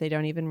bias that they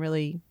don't even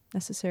really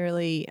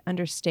necessarily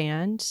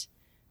understand.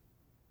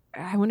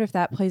 I wonder if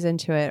that plays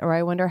into it, or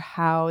I wonder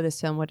how this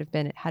film would have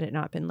been had it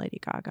not been Lady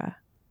Gaga.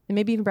 And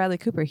maybe even Bradley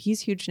Cooper.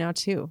 He's huge now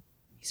too.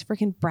 He's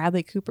freaking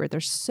Bradley Cooper. They're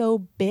so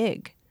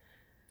big.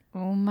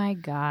 Oh my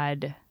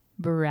God.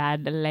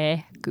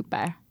 Bradley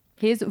Cooper.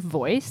 His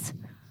voice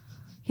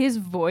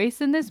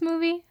in this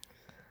movie.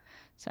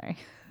 Sorry.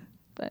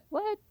 But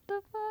what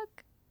the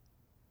fuck?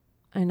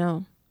 I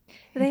know.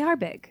 They are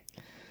big,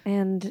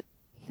 and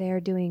they're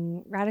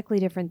doing radically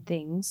different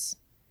things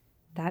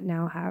that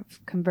now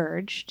have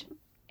converged,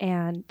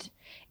 and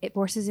it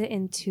forces it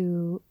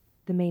into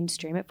the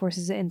mainstream. It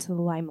forces it into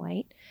the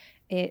limelight.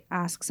 It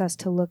asks us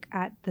to look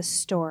at the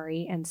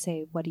story and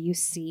say, what do you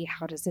see?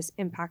 How does this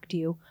impact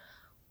you?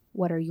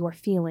 What are your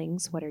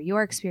feelings? What are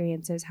your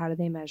experiences? How do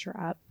they measure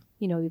up?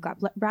 You know, you've got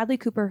Bradley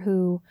Cooper,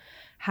 who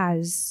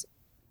has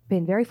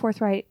been very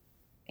forthright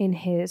in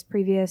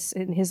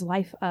his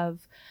life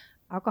of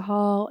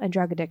alcohol and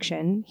drug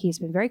addiction. He's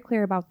been very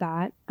clear about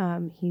that.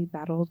 He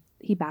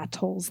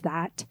battles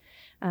that.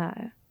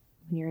 When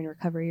you're in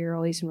recovery, you're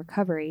always in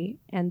recovery.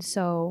 And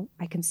so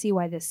I can see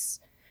why this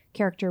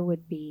character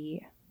would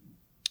be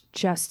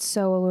just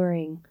so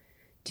alluring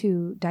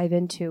to dive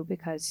into,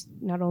 because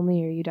not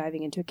only are you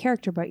diving into a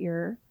character, but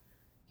you're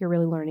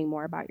really learning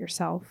more about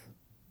yourself,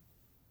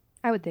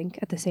 I would think,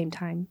 at the same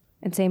time.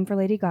 And same for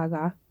Lady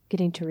Gaga,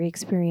 getting to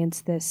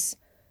re-experience this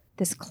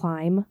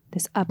climb,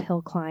 this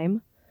uphill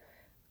climb.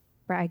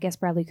 I guess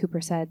Bradley Cooper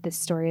said this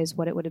story is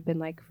what it would have been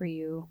like for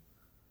you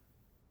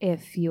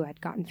if you had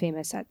gotten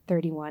famous at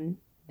 31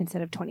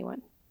 instead of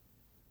 21.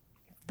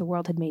 If the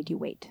world had made you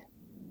wait.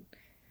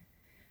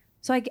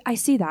 So I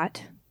see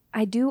that.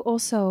 I do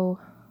also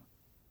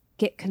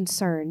get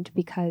concerned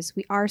because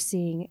we are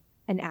seeing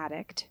an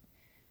addict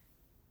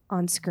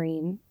on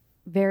screen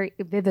very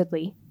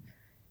vividly.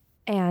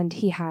 And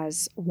he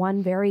has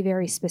one very,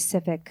 very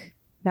specific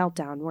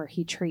meltdown where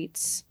he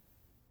treats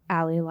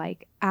Allie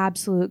like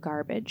absolute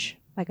garbage,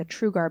 like a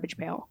true garbage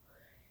pail.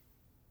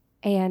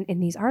 And in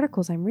these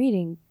articles I'm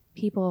reading,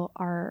 people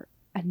are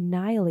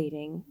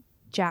annihilating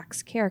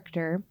Jack's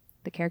character,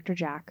 the character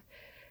Jack,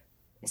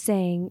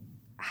 saying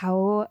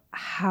how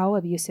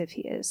abusive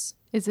he is.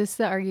 Is this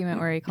the argument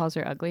where he calls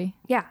her ugly?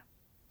 Yeah.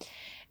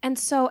 And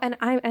so, and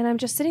I'm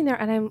just sitting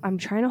there and I'm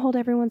trying to hold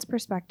everyone's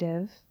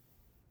perspective.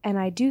 And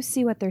I do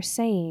see what they're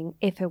saying.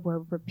 If it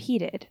were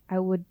repeated, I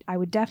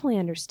would definitely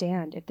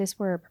understand if this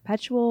were a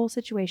perpetual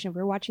situation, if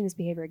we're watching this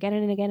behavior again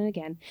and again and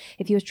again,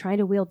 if he was trying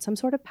to wield some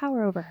sort of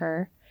power over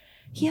her.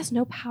 He has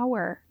no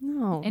power.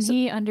 No. And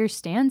he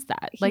understands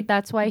that. Like,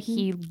 that's why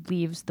he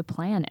leaves the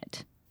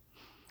planet.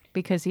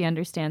 Because he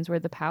understands where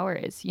the power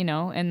is, you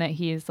know? And that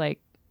he is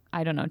like,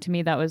 I don't know. To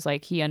me, that was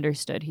like he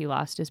understood he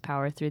lost his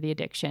power through the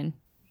addiction.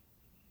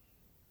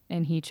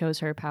 And he chose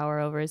her power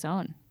over his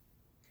own.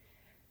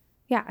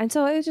 Yeah, and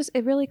so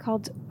it really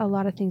called a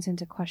lot of things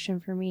into question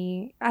for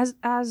me,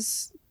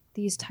 as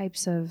these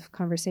types of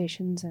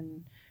conversations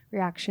and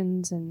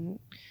reactions and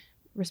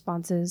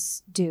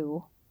responses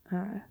do.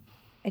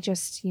 I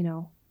just, you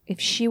know, if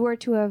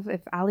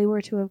Allie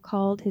were to have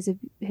called his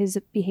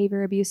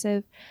behavior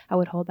abusive, I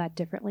would hold that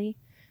differently,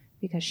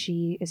 because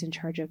she is in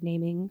charge of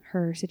naming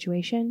her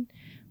situation.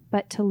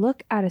 But to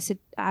look at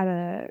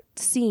a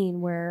scene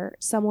where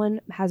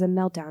someone has a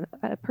meltdown,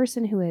 a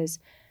person who is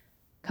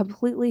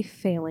completely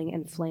failing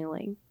and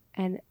flailing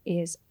and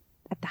is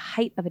at the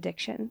height of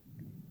addiction,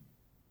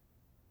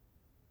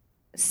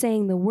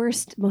 saying the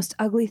worst, most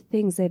ugly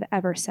things they've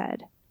ever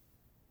said,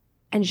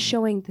 and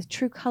showing the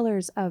true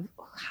colors of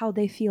how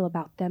they feel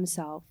about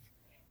themselves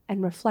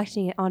and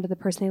reflecting it onto the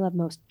person they love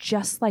most,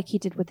 just like he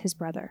did with his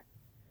brother.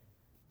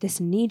 This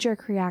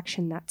knee-jerk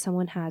reaction that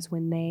someone has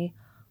when they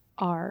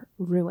are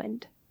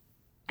ruined,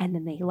 and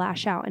then they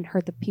lash out and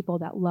hurt the people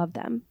that love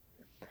them.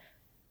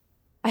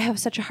 I have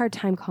such a hard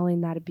time calling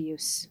that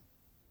abuse.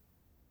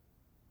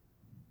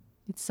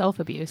 It's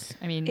self-abuse.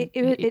 I mean,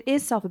 it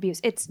is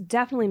self-abuse. It's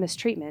definitely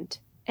mistreatment.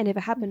 And if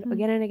it happened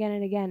again and again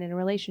and again in a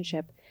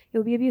relationship, it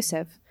would be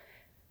abusive.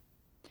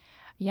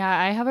 Yeah,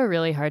 I have a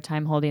really hard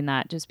time holding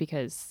that, just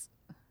because,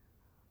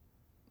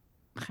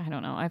 I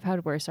don't know, I've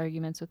had worse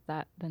arguments with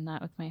that than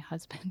that with my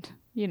husband.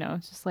 You know,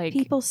 it's just like,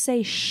 people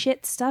say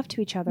shit stuff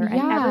to each other and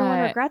everyone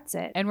regrets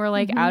it. And we're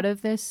like out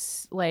of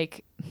this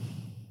like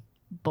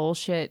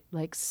bullshit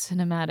like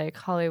cinematic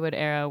Hollywood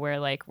era where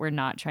like we're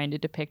not trying to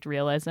depict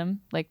realism.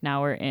 Like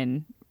now we're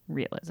in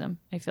realism.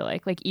 I feel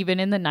like even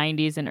in the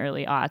 90s and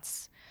early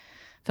aughts,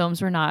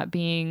 films were not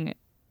being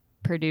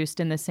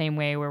produced in the same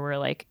way where we're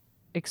like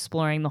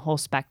exploring the whole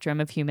spectrum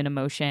of human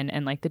emotion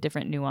and like the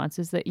different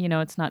nuances that, you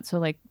know, it's not so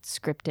like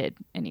scripted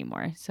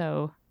anymore.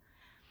 So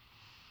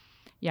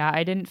yeah,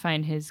 I didn't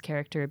find his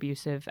character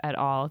abusive at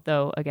all,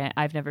 though again,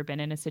 I've never been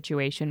in a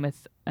situation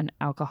with an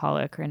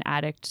alcoholic or an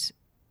addict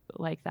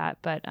like that,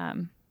 but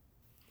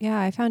yeah,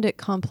 I found it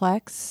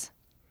complex.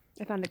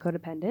 I found it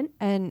codependent,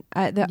 and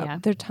I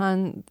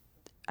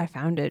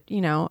found it, you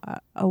know,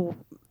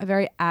 a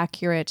very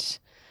accurate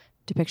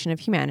depiction of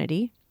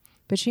humanity.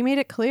 But she made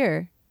it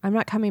clear, I'm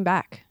not coming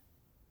back.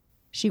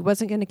 She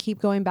wasn't going to keep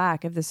going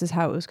back if this is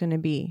how it was going to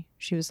be.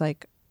 She was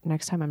like,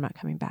 next time I'm not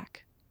coming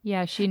back.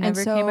 Yeah, she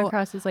never came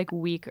across as like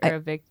weak or a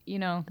victim, you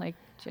know, like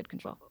she had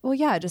control. Well,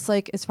 yeah, just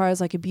like as far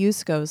as like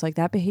abuse goes, like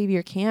that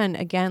behavior can,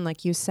 again,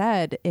 like you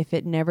said, if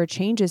it never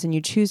changes and you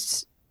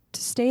choose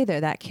to stay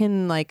there,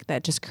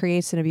 that just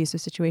creates an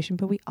abusive situation.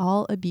 But we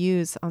all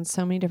abuse on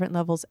so many different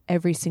levels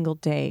every single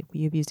day.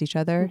 We abuse each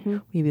other,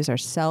 we abuse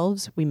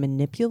ourselves, we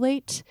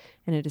manipulate,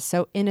 and it is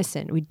so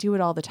innocent. We do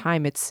it all the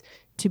time. It's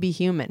to be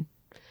human.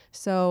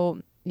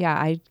 So yeah,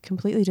 I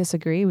completely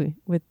disagree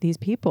with these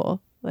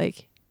people.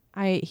 Like,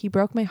 he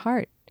broke my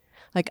heart.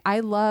 Like,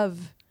 I'm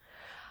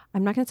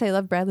not going to say I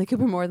love Bradley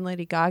Cooper more than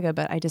Lady Gaga,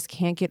 but I just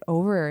can't get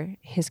over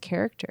his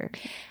character.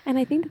 And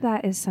I think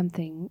that is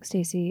something,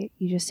 Stacey,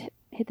 you just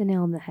hit the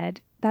nail on the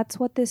head. That's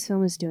what this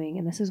film is doing,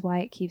 and this is why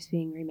it keeps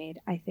being remade,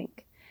 I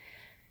think.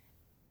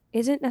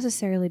 Isn't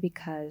necessarily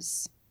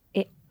because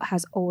it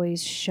has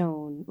always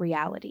shown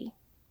reality,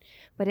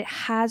 but it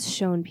has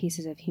shown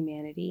pieces of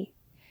humanity.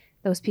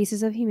 Those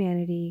pieces of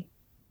humanity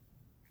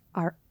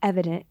are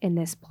evident in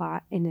this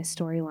plot, in this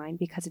storyline,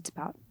 because it's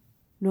about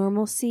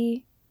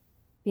normalcy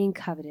being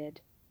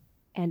coveted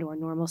and or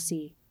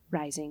normalcy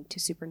rising to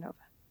supernova.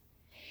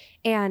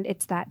 And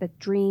it's that the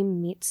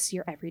dream meets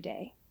your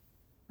everyday,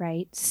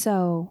 right?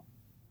 So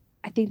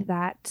I think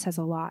that says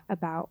a lot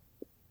about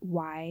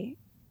why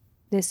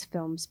this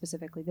film,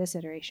 specifically this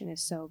iteration,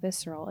 is so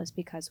visceral, is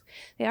because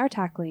they are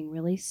tackling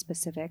really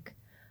specific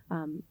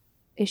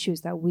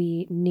issues that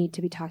we need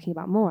to be talking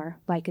about more,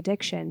 like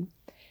addiction,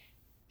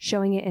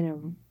 showing it in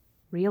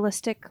a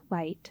realistic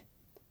light,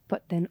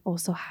 but then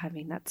also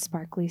having that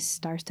sparkly,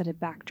 star-studded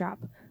backdrop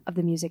of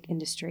the music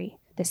industry,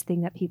 this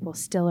thing that people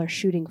still are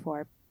shooting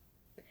for.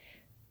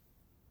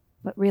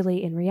 But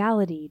really, in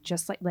reality,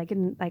 just like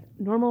in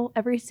normal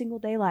every single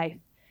day life,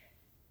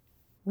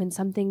 when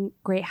something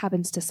great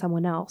happens to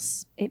someone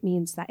else, it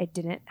means that it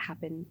didn't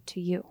happen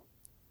to you.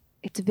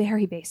 It's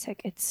very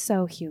basic. It's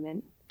so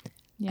human.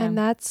 Yeah. And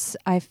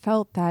I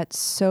felt that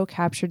so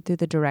captured through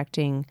the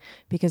directing,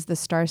 because the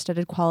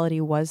star-studded quality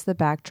was the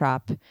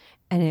backdrop,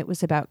 and it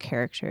was about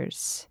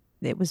characters.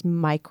 It was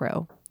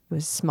micro. It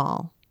was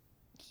small.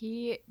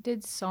 He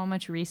did so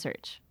much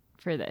research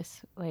for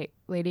this. Like,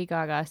 Lady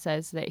Gaga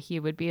says that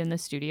he would be in the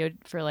studio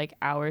for like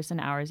hours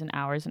and hours and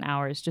hours and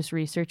hours just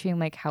researching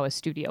like how a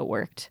studio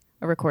worked,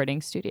 a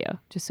recording studio,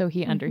 just so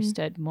he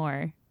understood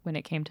more when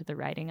it came to the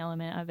writing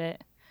element of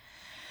it.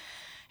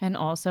 And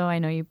also, I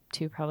know you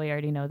two probably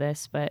already know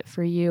this, but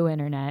for you,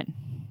 internet,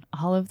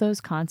 all of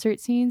those concert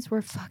scenes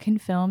were fucking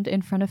filmed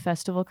in front of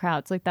festival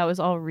crowds. Like, that was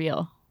all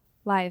real.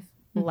 Live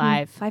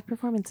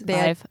performances. They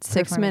had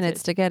 6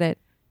 minutes to get it,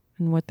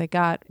 and what they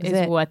got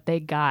is what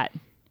they got.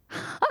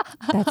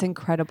 That's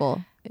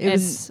incredible.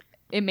 It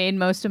made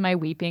most of my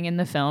weeping in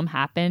the film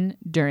happen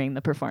during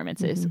the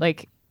performances.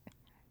 Like,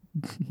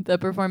 the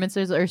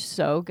performances are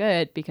so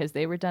good because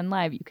they were done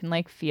live. You can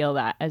like feel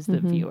that as the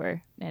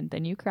viewer, and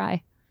then you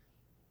cry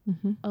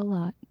a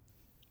lot.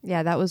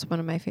 Yeah, that was one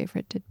of my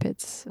favorite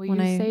tidbits. Will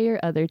you say your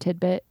other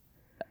tidbit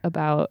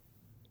about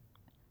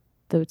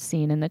the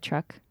scene in the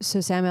truck?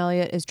 So Sam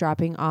Elliott is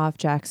dropping off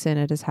Jackson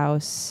at his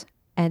house,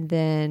 and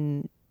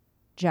then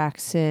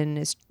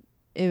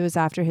it was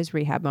after his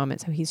rehab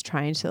moment, so he's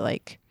trying to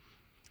like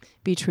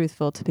be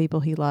truthful to people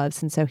he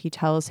loves, and so he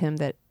tells him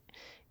that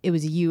it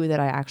was you that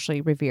I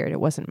actually revered. It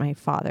wasn't my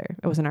father.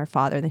 It wasn't our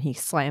father. Then he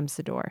slams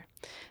the door.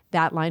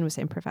 That line was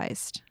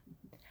improvised.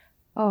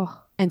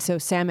 Oh. And so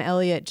Sam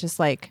Elliott just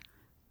like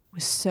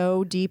was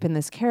so deep in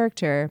this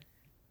character,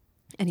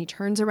 and he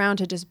turns around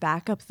to just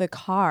back up the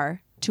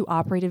car to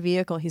operate a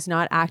vehicle. He's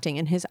not acting,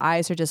 and his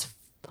eyes are just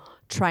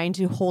trying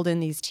to hold in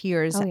these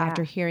tears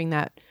after hearing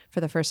that for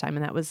the first time.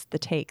 And that was the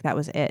take. That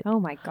was it. Oh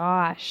my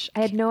gosh.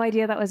 I had no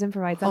idea that was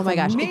improvised. That's my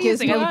gosh.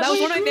 Amazing. That was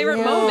one of my favorite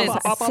moments.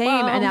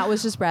 Same. And that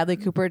was just Bradley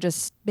Cooper.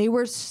 They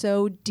were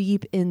so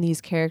deep in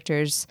these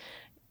characters.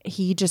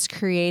 He just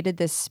created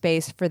this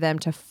space for them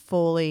to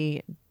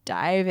fully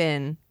dive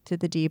in to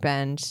the deep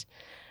end.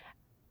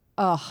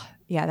 Oh,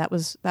 yeah, that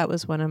was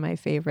one of my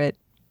favorite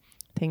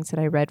things that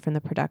I read from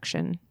the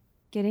production.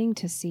 Getting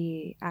to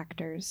see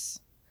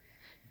actors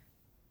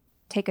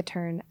take a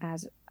turn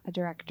as a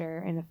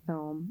director in a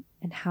film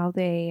and how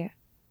they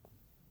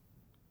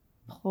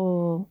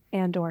pull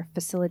and or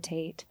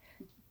facilitate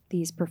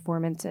these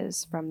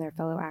performances from their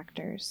fellow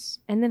actors,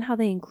 and then how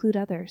they include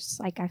others.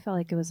 Like, I felt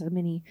like it was a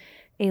mini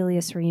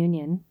Alias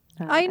reunion.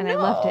 I know. And I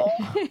loved it.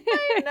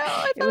 I know.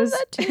 I thought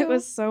that too. It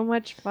was so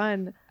much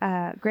fun.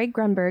 Greg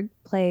Grunberg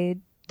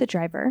played the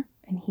driver,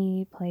 and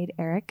he played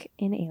Eric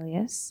in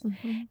Alias.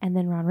 And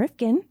then Ron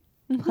Rifkin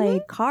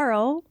played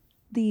Carl,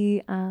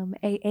 the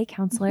AA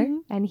counselor,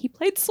 and he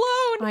played Sloan.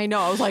 I know.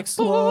 I was like,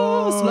 Sloan.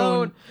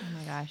 Oh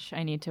my gosh,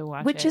 I need to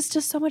watch Which it. is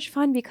just so much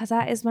fun because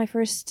that was my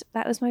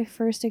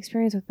first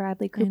experience with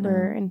Bradley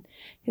Cooper and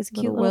his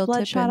cute little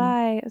bloodshot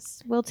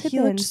eyes. Will Tippin. He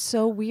looked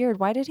so weird.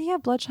 Why did he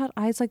have bloodshot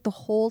eyes like the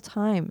whole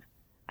time?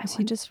 Was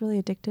he just really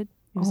addicted?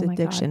 It was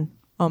addiction. God.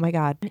 Oh my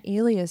God. An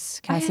Alias,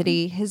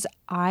 Cassidy, his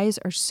eyes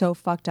are so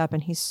fucked up,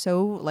 and he's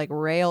so like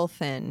rail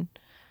thin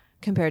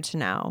compared to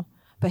now.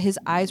 But his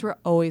eyes were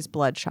always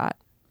bloodshot.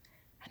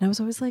 And I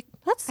was always like,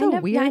 that's so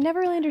weird. Yeah, I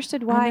never really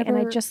understood why, and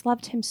I just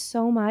loved him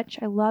so much.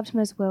 I loved him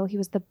as Will. He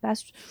was the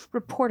best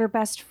reporter,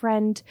 best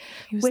friend.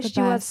 He was Wished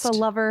the he best. was the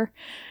lover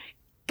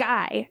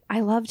guy. I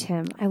loved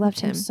him. I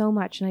loved him so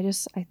much, and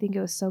I think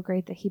it was so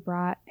great that he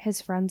brought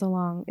his friends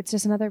along. It's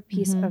just another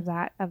piece of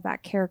that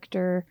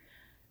character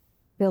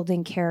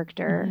building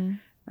character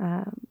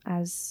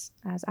as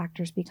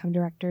actors become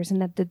directors,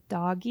 and that the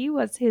doggy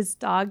was his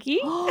doggy.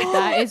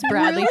 That is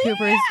Bradley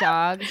Cooper's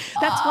dog.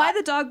 That's why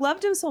the dog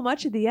loved him so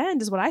much at the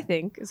end, is what I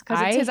think, is because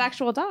it's I- his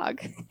actual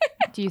dog.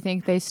 Do you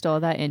think they stole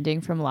that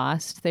ending from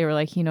Lost? They were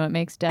like, you know what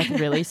makes death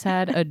really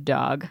sad? A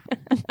dog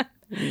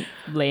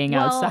laying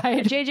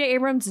outside. J.J.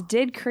 Abrams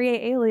did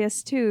create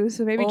Alias too,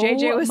 so maybe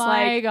J.J. was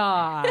like,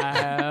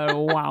 God.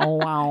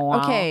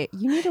 wow. Okay,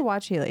 you need to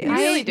watch Alias. I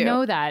really I do.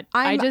 know that.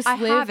 I just I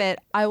live have it.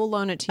 I will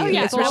loan it to you.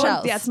 yeah, It's so that one-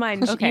 Rochelle's. that's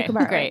mine. Okay, You can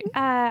borrow great. it.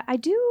 I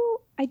do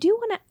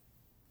want to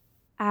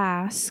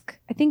ask.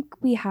 I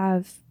think we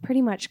have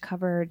pretty much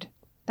covered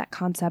that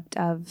concept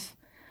of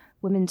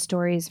women's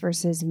stories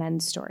versus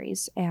men's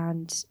stories,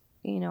 and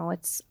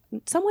it's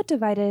somewhat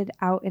divided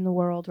out in the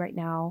world right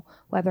now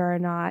whether or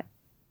not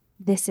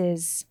this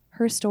is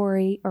her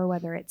story or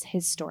whether it's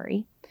his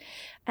story.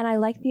 And I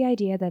like the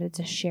idea that it's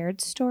a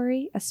shared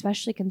story,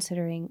 especially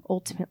considering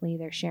ultimately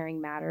they're sharing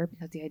matter,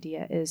 because the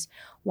idea is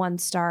one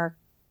star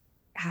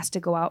has to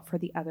go out for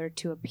the other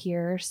to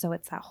appear. So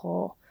it's that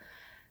whole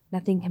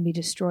nothing can be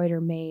destroyed or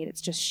made.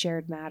 It's just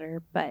shared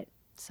matter. But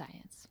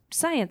Science.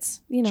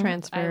 science,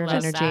 Transfer I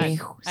love energy.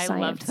 that. I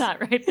loved that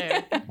right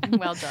there.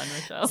 Well done,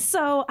 Rochelle.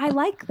 So I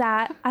like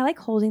that. I like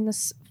holding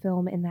this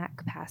film in that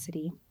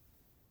capacity,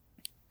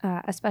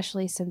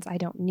 especially since I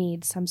don't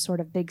need some sort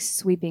of big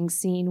sweeping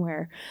scene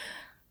where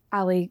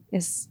Ali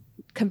is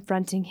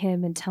confronting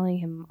him and telling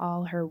him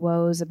all her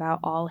woes about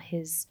all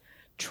his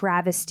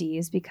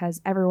travesties, because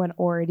everyone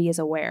already is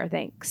aware.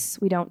 Thanks.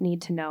 We don't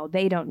need to know.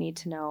 They don't need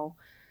to know.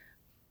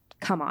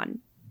 Come on.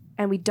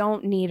 And we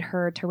don't need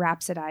her to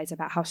rhapsodize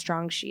about how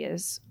strong she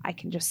is. I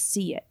can just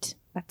see it.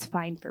 That's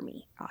fine for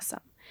me. Awesome.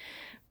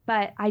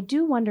 But I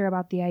do wonder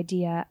about the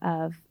idea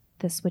of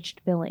the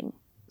switched billing.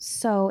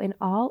 So in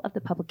all of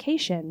the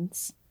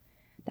publications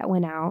that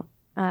went out,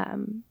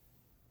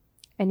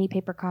 any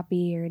paper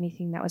copy or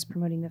anything that was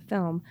promoting the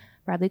film,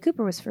 Bradley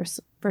Cooper was first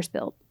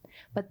billed.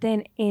 But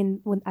then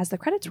as the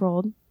credits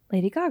rolled,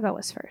 Lady Gaga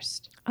was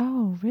first.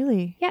 Oh,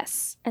 really?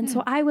 Yes. And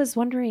so I was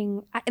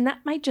wondering, and that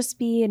might just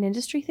be an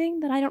industry thing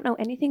that I don't know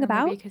anything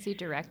about. Maybe because he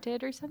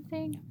directed or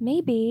something.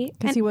 Maybe.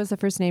 Because he was the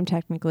first name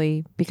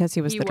technically, because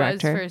he was the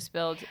director. Was first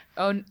billed.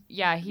 Oh,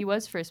 yeah, he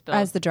was first billed.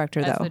 As the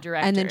director, As though. the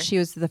director. And then she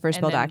was the first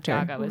And billed then actor.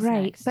 Gaga was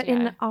right. next, But yeah.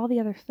 in all the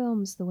other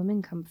films, the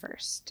women come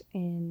first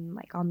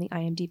on the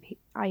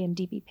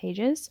IMDb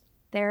pages.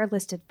 They're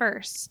listed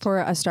first. For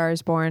A Star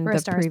is Born, For the A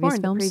Star is previous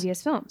Born, films. the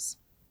previous films.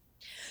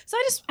 So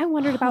I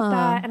wondered about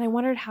that, and I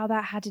wondered how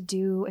that had to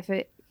do, if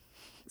it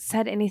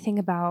said anything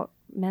about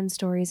men's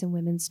stories and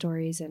women's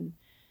stories. And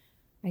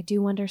I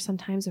do wonder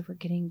sometimes if we're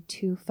getting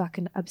too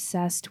fucking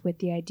obsessed with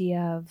the idea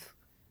of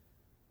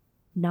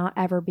not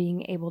ever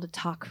being able to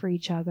talk for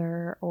each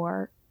other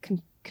or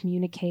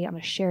communicate on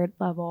a shared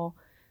level.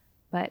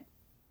 But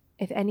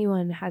if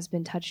anyone has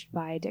been touched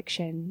by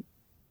addiction,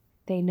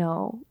 they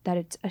know that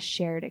it's a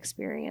shared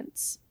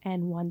experience,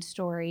 and one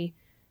story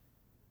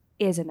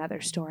is another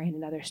story, and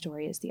another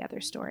story is the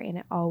other story, and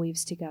it all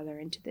weaves together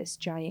into this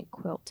giant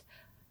quilt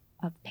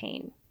of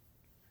pain.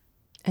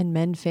 And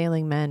men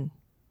failing men.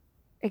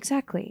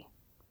 Exactly.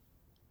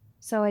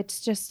 So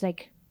it's just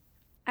like,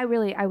 I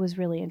was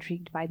really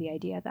intrigued by the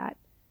idea that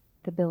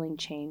the billing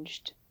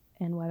changed,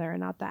 and whether or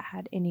not that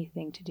had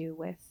anything to do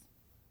with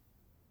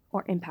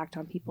or impact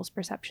on people's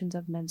perceptions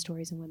of men's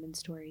stories and women's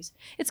stories.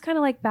 It's kind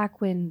of like back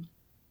when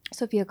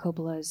Sofia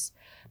Coppola's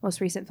most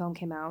recent film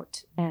came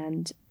out,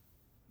 and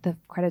the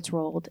credits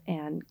rolled,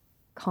 and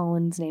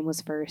Colin's name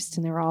was first,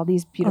 and there were all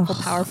these beautiful,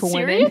 powerful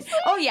women. Seriously?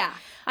 Oh yeah,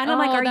 and I'm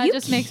like, are that you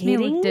just kidding makes me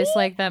me?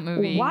 dislike that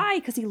movie. Why?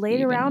 Because he laid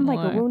even around like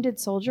a more. wounded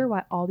soldier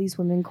while all these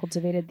women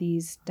cultivated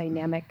these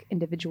dynamic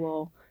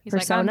individual He's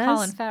personas. like, I'm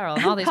Colin Farrell,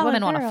 and all these Colin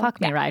women want to Farrell.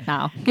 fuck me Yeah. right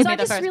now. Give So me I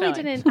the just first really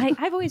billing. didn't.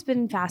 I've always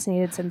been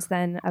fascinated since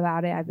then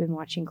about it. I've been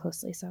watching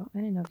closely, so I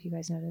didn't know if you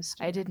guys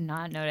noticed. I did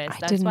not notice. I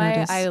That's didn't why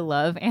notice. I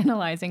love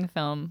analyzing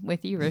film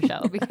with you,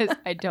 Rochelle, because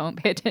I don't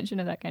pay attention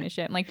to that kind of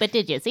shit. I'm like, but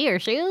did you see her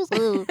shoes?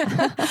 Ooh.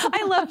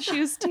 I love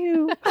shoes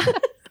too.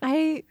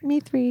 Me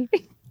three.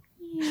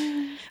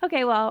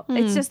 Okay, well,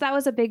 it's just that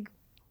was a big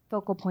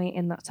focal point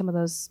in some of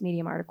those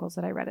Medium articles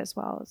that I read as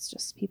well. It's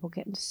just people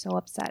getting so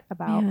upset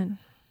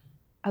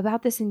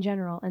about this in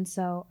general, and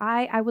so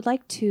I would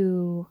like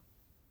to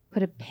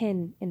put a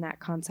pin in that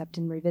concept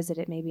and revisit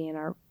it maybe in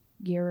our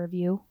year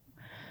review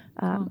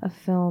of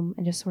film,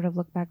 and just sort of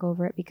look back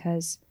over it,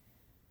 because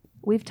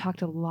we've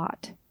talked a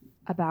lot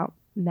about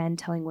men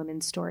telling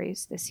women's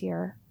stories this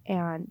year,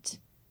 and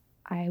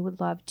I would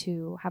love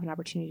to have an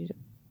opportunity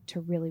to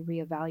really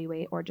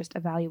reevaluate or just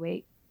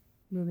evaluate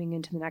moving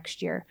into the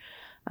next year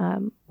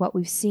what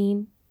we've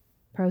seen,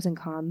 pros and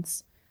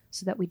cons,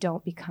 so that we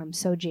don't become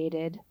so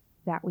jaded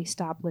that we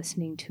stop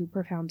listening to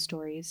profound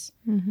stories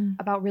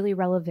about really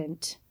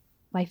relevant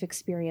life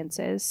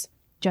experiences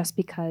just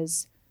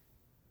because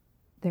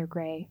they're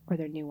gray or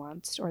they're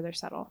nuanced or they're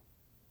subtle.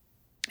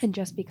 And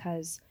just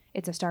because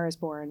it's A Star is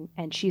Born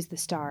and she's the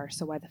star,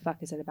 so why the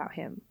fuck is it about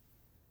him?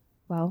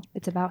 Well,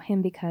 it's about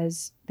him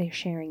because they're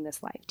sharing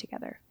this life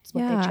together. It's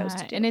what they chose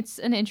to do. And it's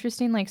an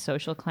interesting like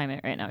social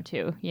climate right now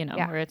too,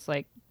 Yeah. where it's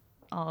like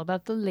all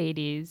about the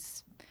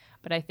ladies.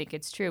 But I think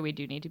it's true. We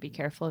do need to be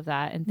careful of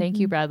that. And thank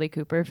you, Bradley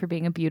Cooper, for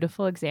being a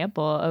beautiful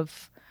example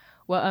of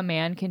what a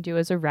man can do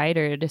as a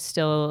writer to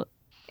still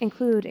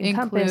include,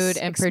 encompass,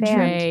 and expand.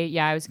 portray.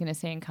 Yeah, I was going to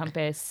say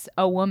encompass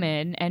a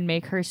woman and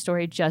make her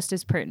story just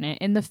as pertinent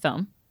in the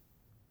film,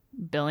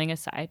 billing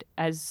aside,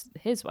 as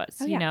his was.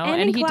 Oh, yeah.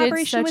 And in he did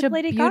collaboration such with a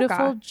Lady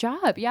beautiful Gaga.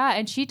 job. Yeah,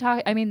 and she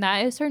talked. I mean,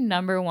 that is her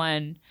number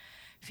one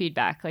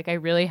feedback. Like, I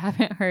really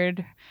haven't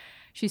heard.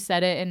 She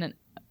said it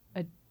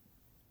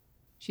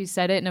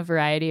in a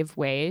variety of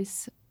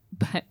ways,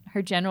 but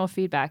her general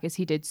feedback is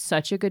he did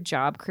such a good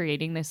job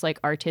creating this like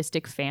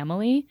artistic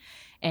family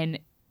and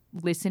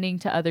listening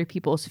to other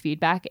people's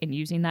feedback and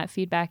using that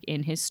feedback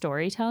in his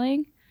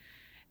storytelling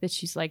that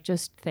she's like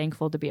just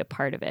thankful to be a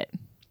part of it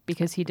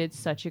because he did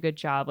such a good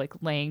job like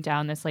laying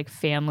down this like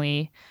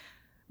family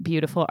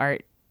beautiful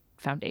art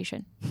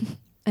foundation.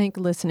 I think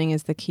listening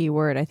is the key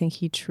word. I think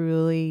he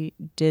truly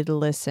did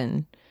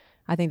listen.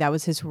 I think that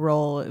was his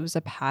role. It was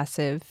a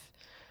passive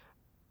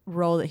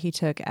role that he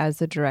took as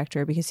the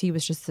director because he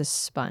was just this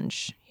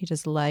sponge. He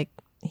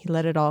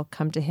let it all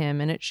come to him,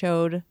 and it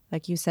showed,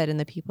 like you said, in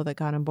the people that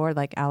got on board,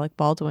 like Alec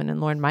Baldwin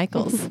and Lorne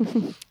Michaels.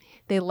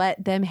 They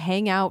let them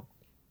hang out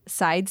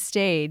side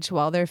stage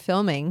while they're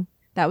filming.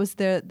 That was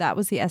the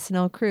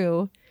SNL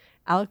crew.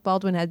 Alec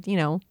Baldwin had,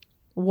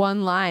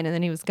 one line and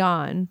then he was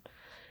gone.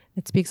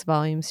 It speaks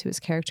volumes to his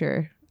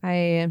character.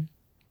 I'm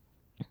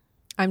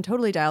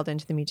totally dialed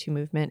into the Me Too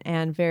movement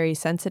and very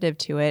sensitive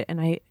to it.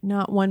 And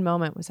not one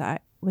moment was I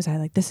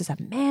like, this is a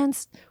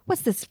man's,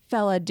 what's this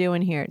fella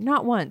doing here?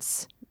 Not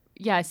once.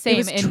 Yeah, same.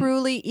 It was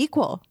truly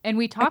equal. And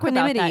we talk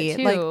Equanimity,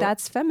 about that too. like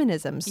that's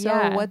feminism.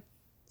 So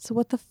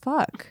what the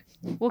fuck?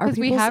 Well, because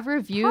we have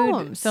reviewed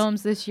poems.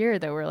 films this year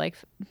that were like,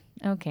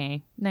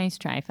 okay, nice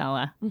try,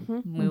 fella.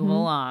 Move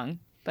along.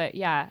 But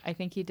yeah, I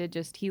think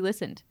he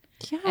listened.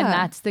 Yeah. And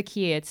that's the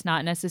key. It's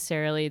not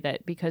necessarily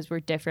that because we're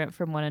different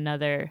from one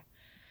another,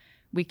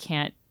 we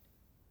can't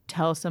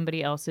tell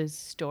somebody else's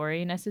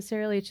story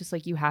necessarily. It's just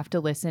like you have to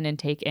listen and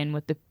take in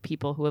with the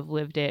people who have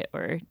lived it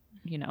or,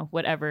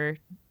 whatever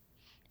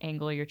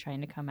angle you're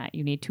trying to come at.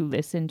 You need to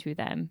listen to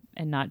them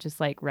and not just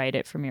like write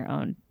it from your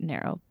own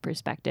narrow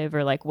perspective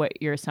or like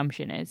what your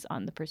assumption is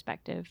on the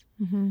perspective.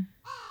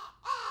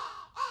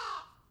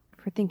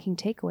 For thinking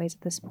takeaways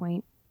at this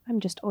point, I'm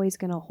just always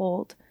going to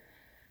hold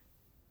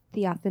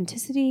the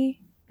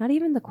authenticity, not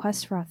even the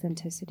quest for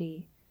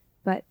authenticity,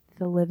 but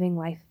the living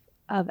life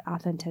of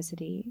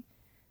authenticity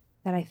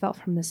that I felt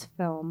from this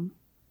film,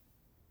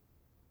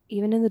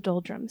 even in the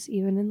doldrums,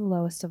 even in the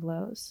lowest of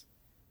lows,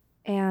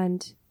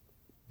 and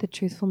the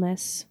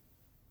truthfulness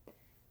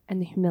and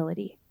the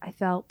humility. I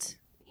felt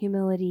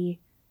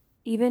humility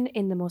even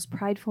in the most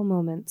prideful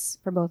moments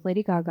for both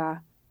Lady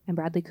Gaga and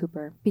Bradley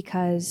Cooper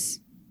because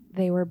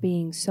they were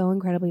being so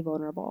incredibly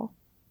vulnerable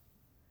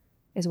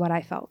is what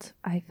I felt.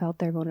 I felt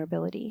their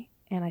vulnerability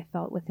and I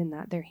felt within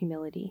that their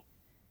humility.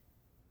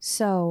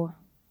 So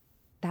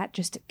that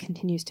just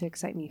continues to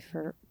excite me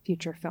for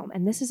future film.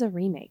 And this is a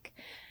remake.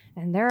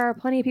 And there are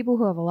plenty of people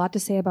who have a lot to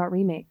say about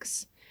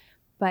remakes,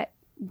 but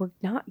we're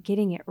not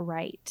getting it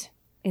right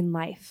in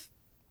life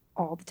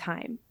all the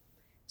time.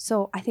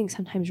 So I think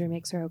sometimes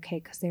remakes are okay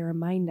because they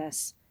remind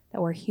us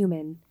that we're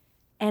human.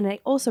 And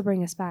they also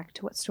bring us back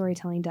to what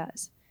storytelling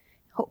does.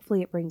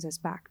 Hopefully it brings us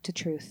back to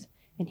truth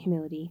and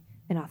humility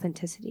and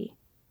authenticity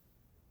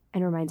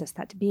and reminds us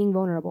that being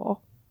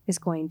vulnerable is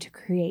going to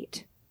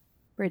create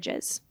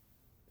bridges.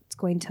 It's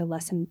going to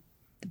lessen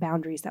the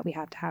boundaries that we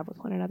have to have with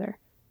one another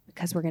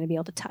because we're going to be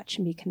able to touch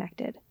and be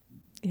connected.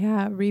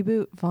 Yeah,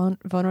 reboot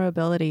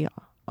vulnerability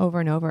over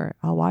and over.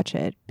 I'll watch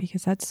it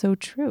because that's so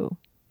true.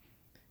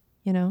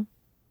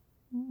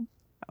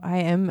 I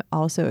am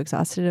also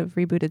exhausted of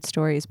rebooted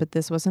stories, but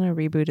this wasn't a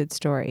rebooted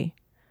story.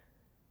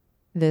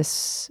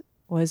 This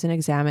was an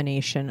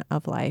examination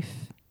of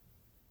life.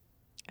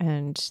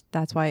 And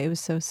that's why it was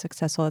so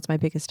successful. That's my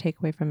biggest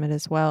takeaway from it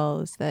as well,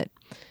 is that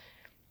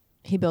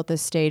he built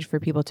this stage for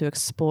people to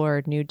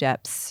explore new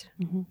depths,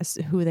 as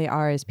who they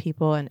are as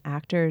people and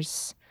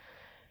actors.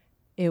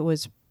 It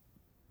was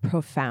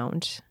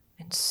profound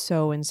and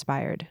so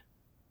inspired.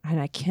 And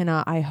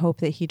I hope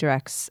that he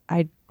directs.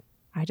 I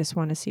just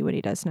want to see what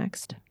he does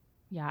next.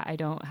 Yeah, I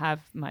don't have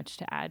much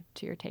to add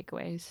to your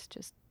takeaways.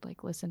 Just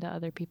like listen to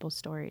other people's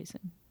stories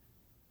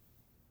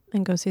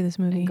and go see this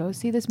movie. And go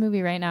see this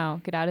movie right now.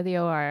 Get out of the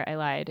OR. I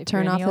lied. If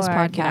Turn you're in off the this OR,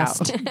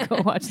 podcast. Get out.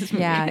 Go watch this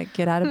movie. Yeah,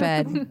 get out of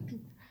bed.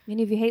 And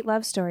if you hate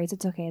love stories,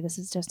 it's okay. This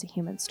is just a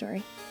human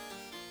story.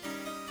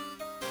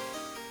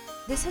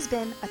 This has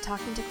been a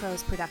Talking to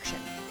Crows production.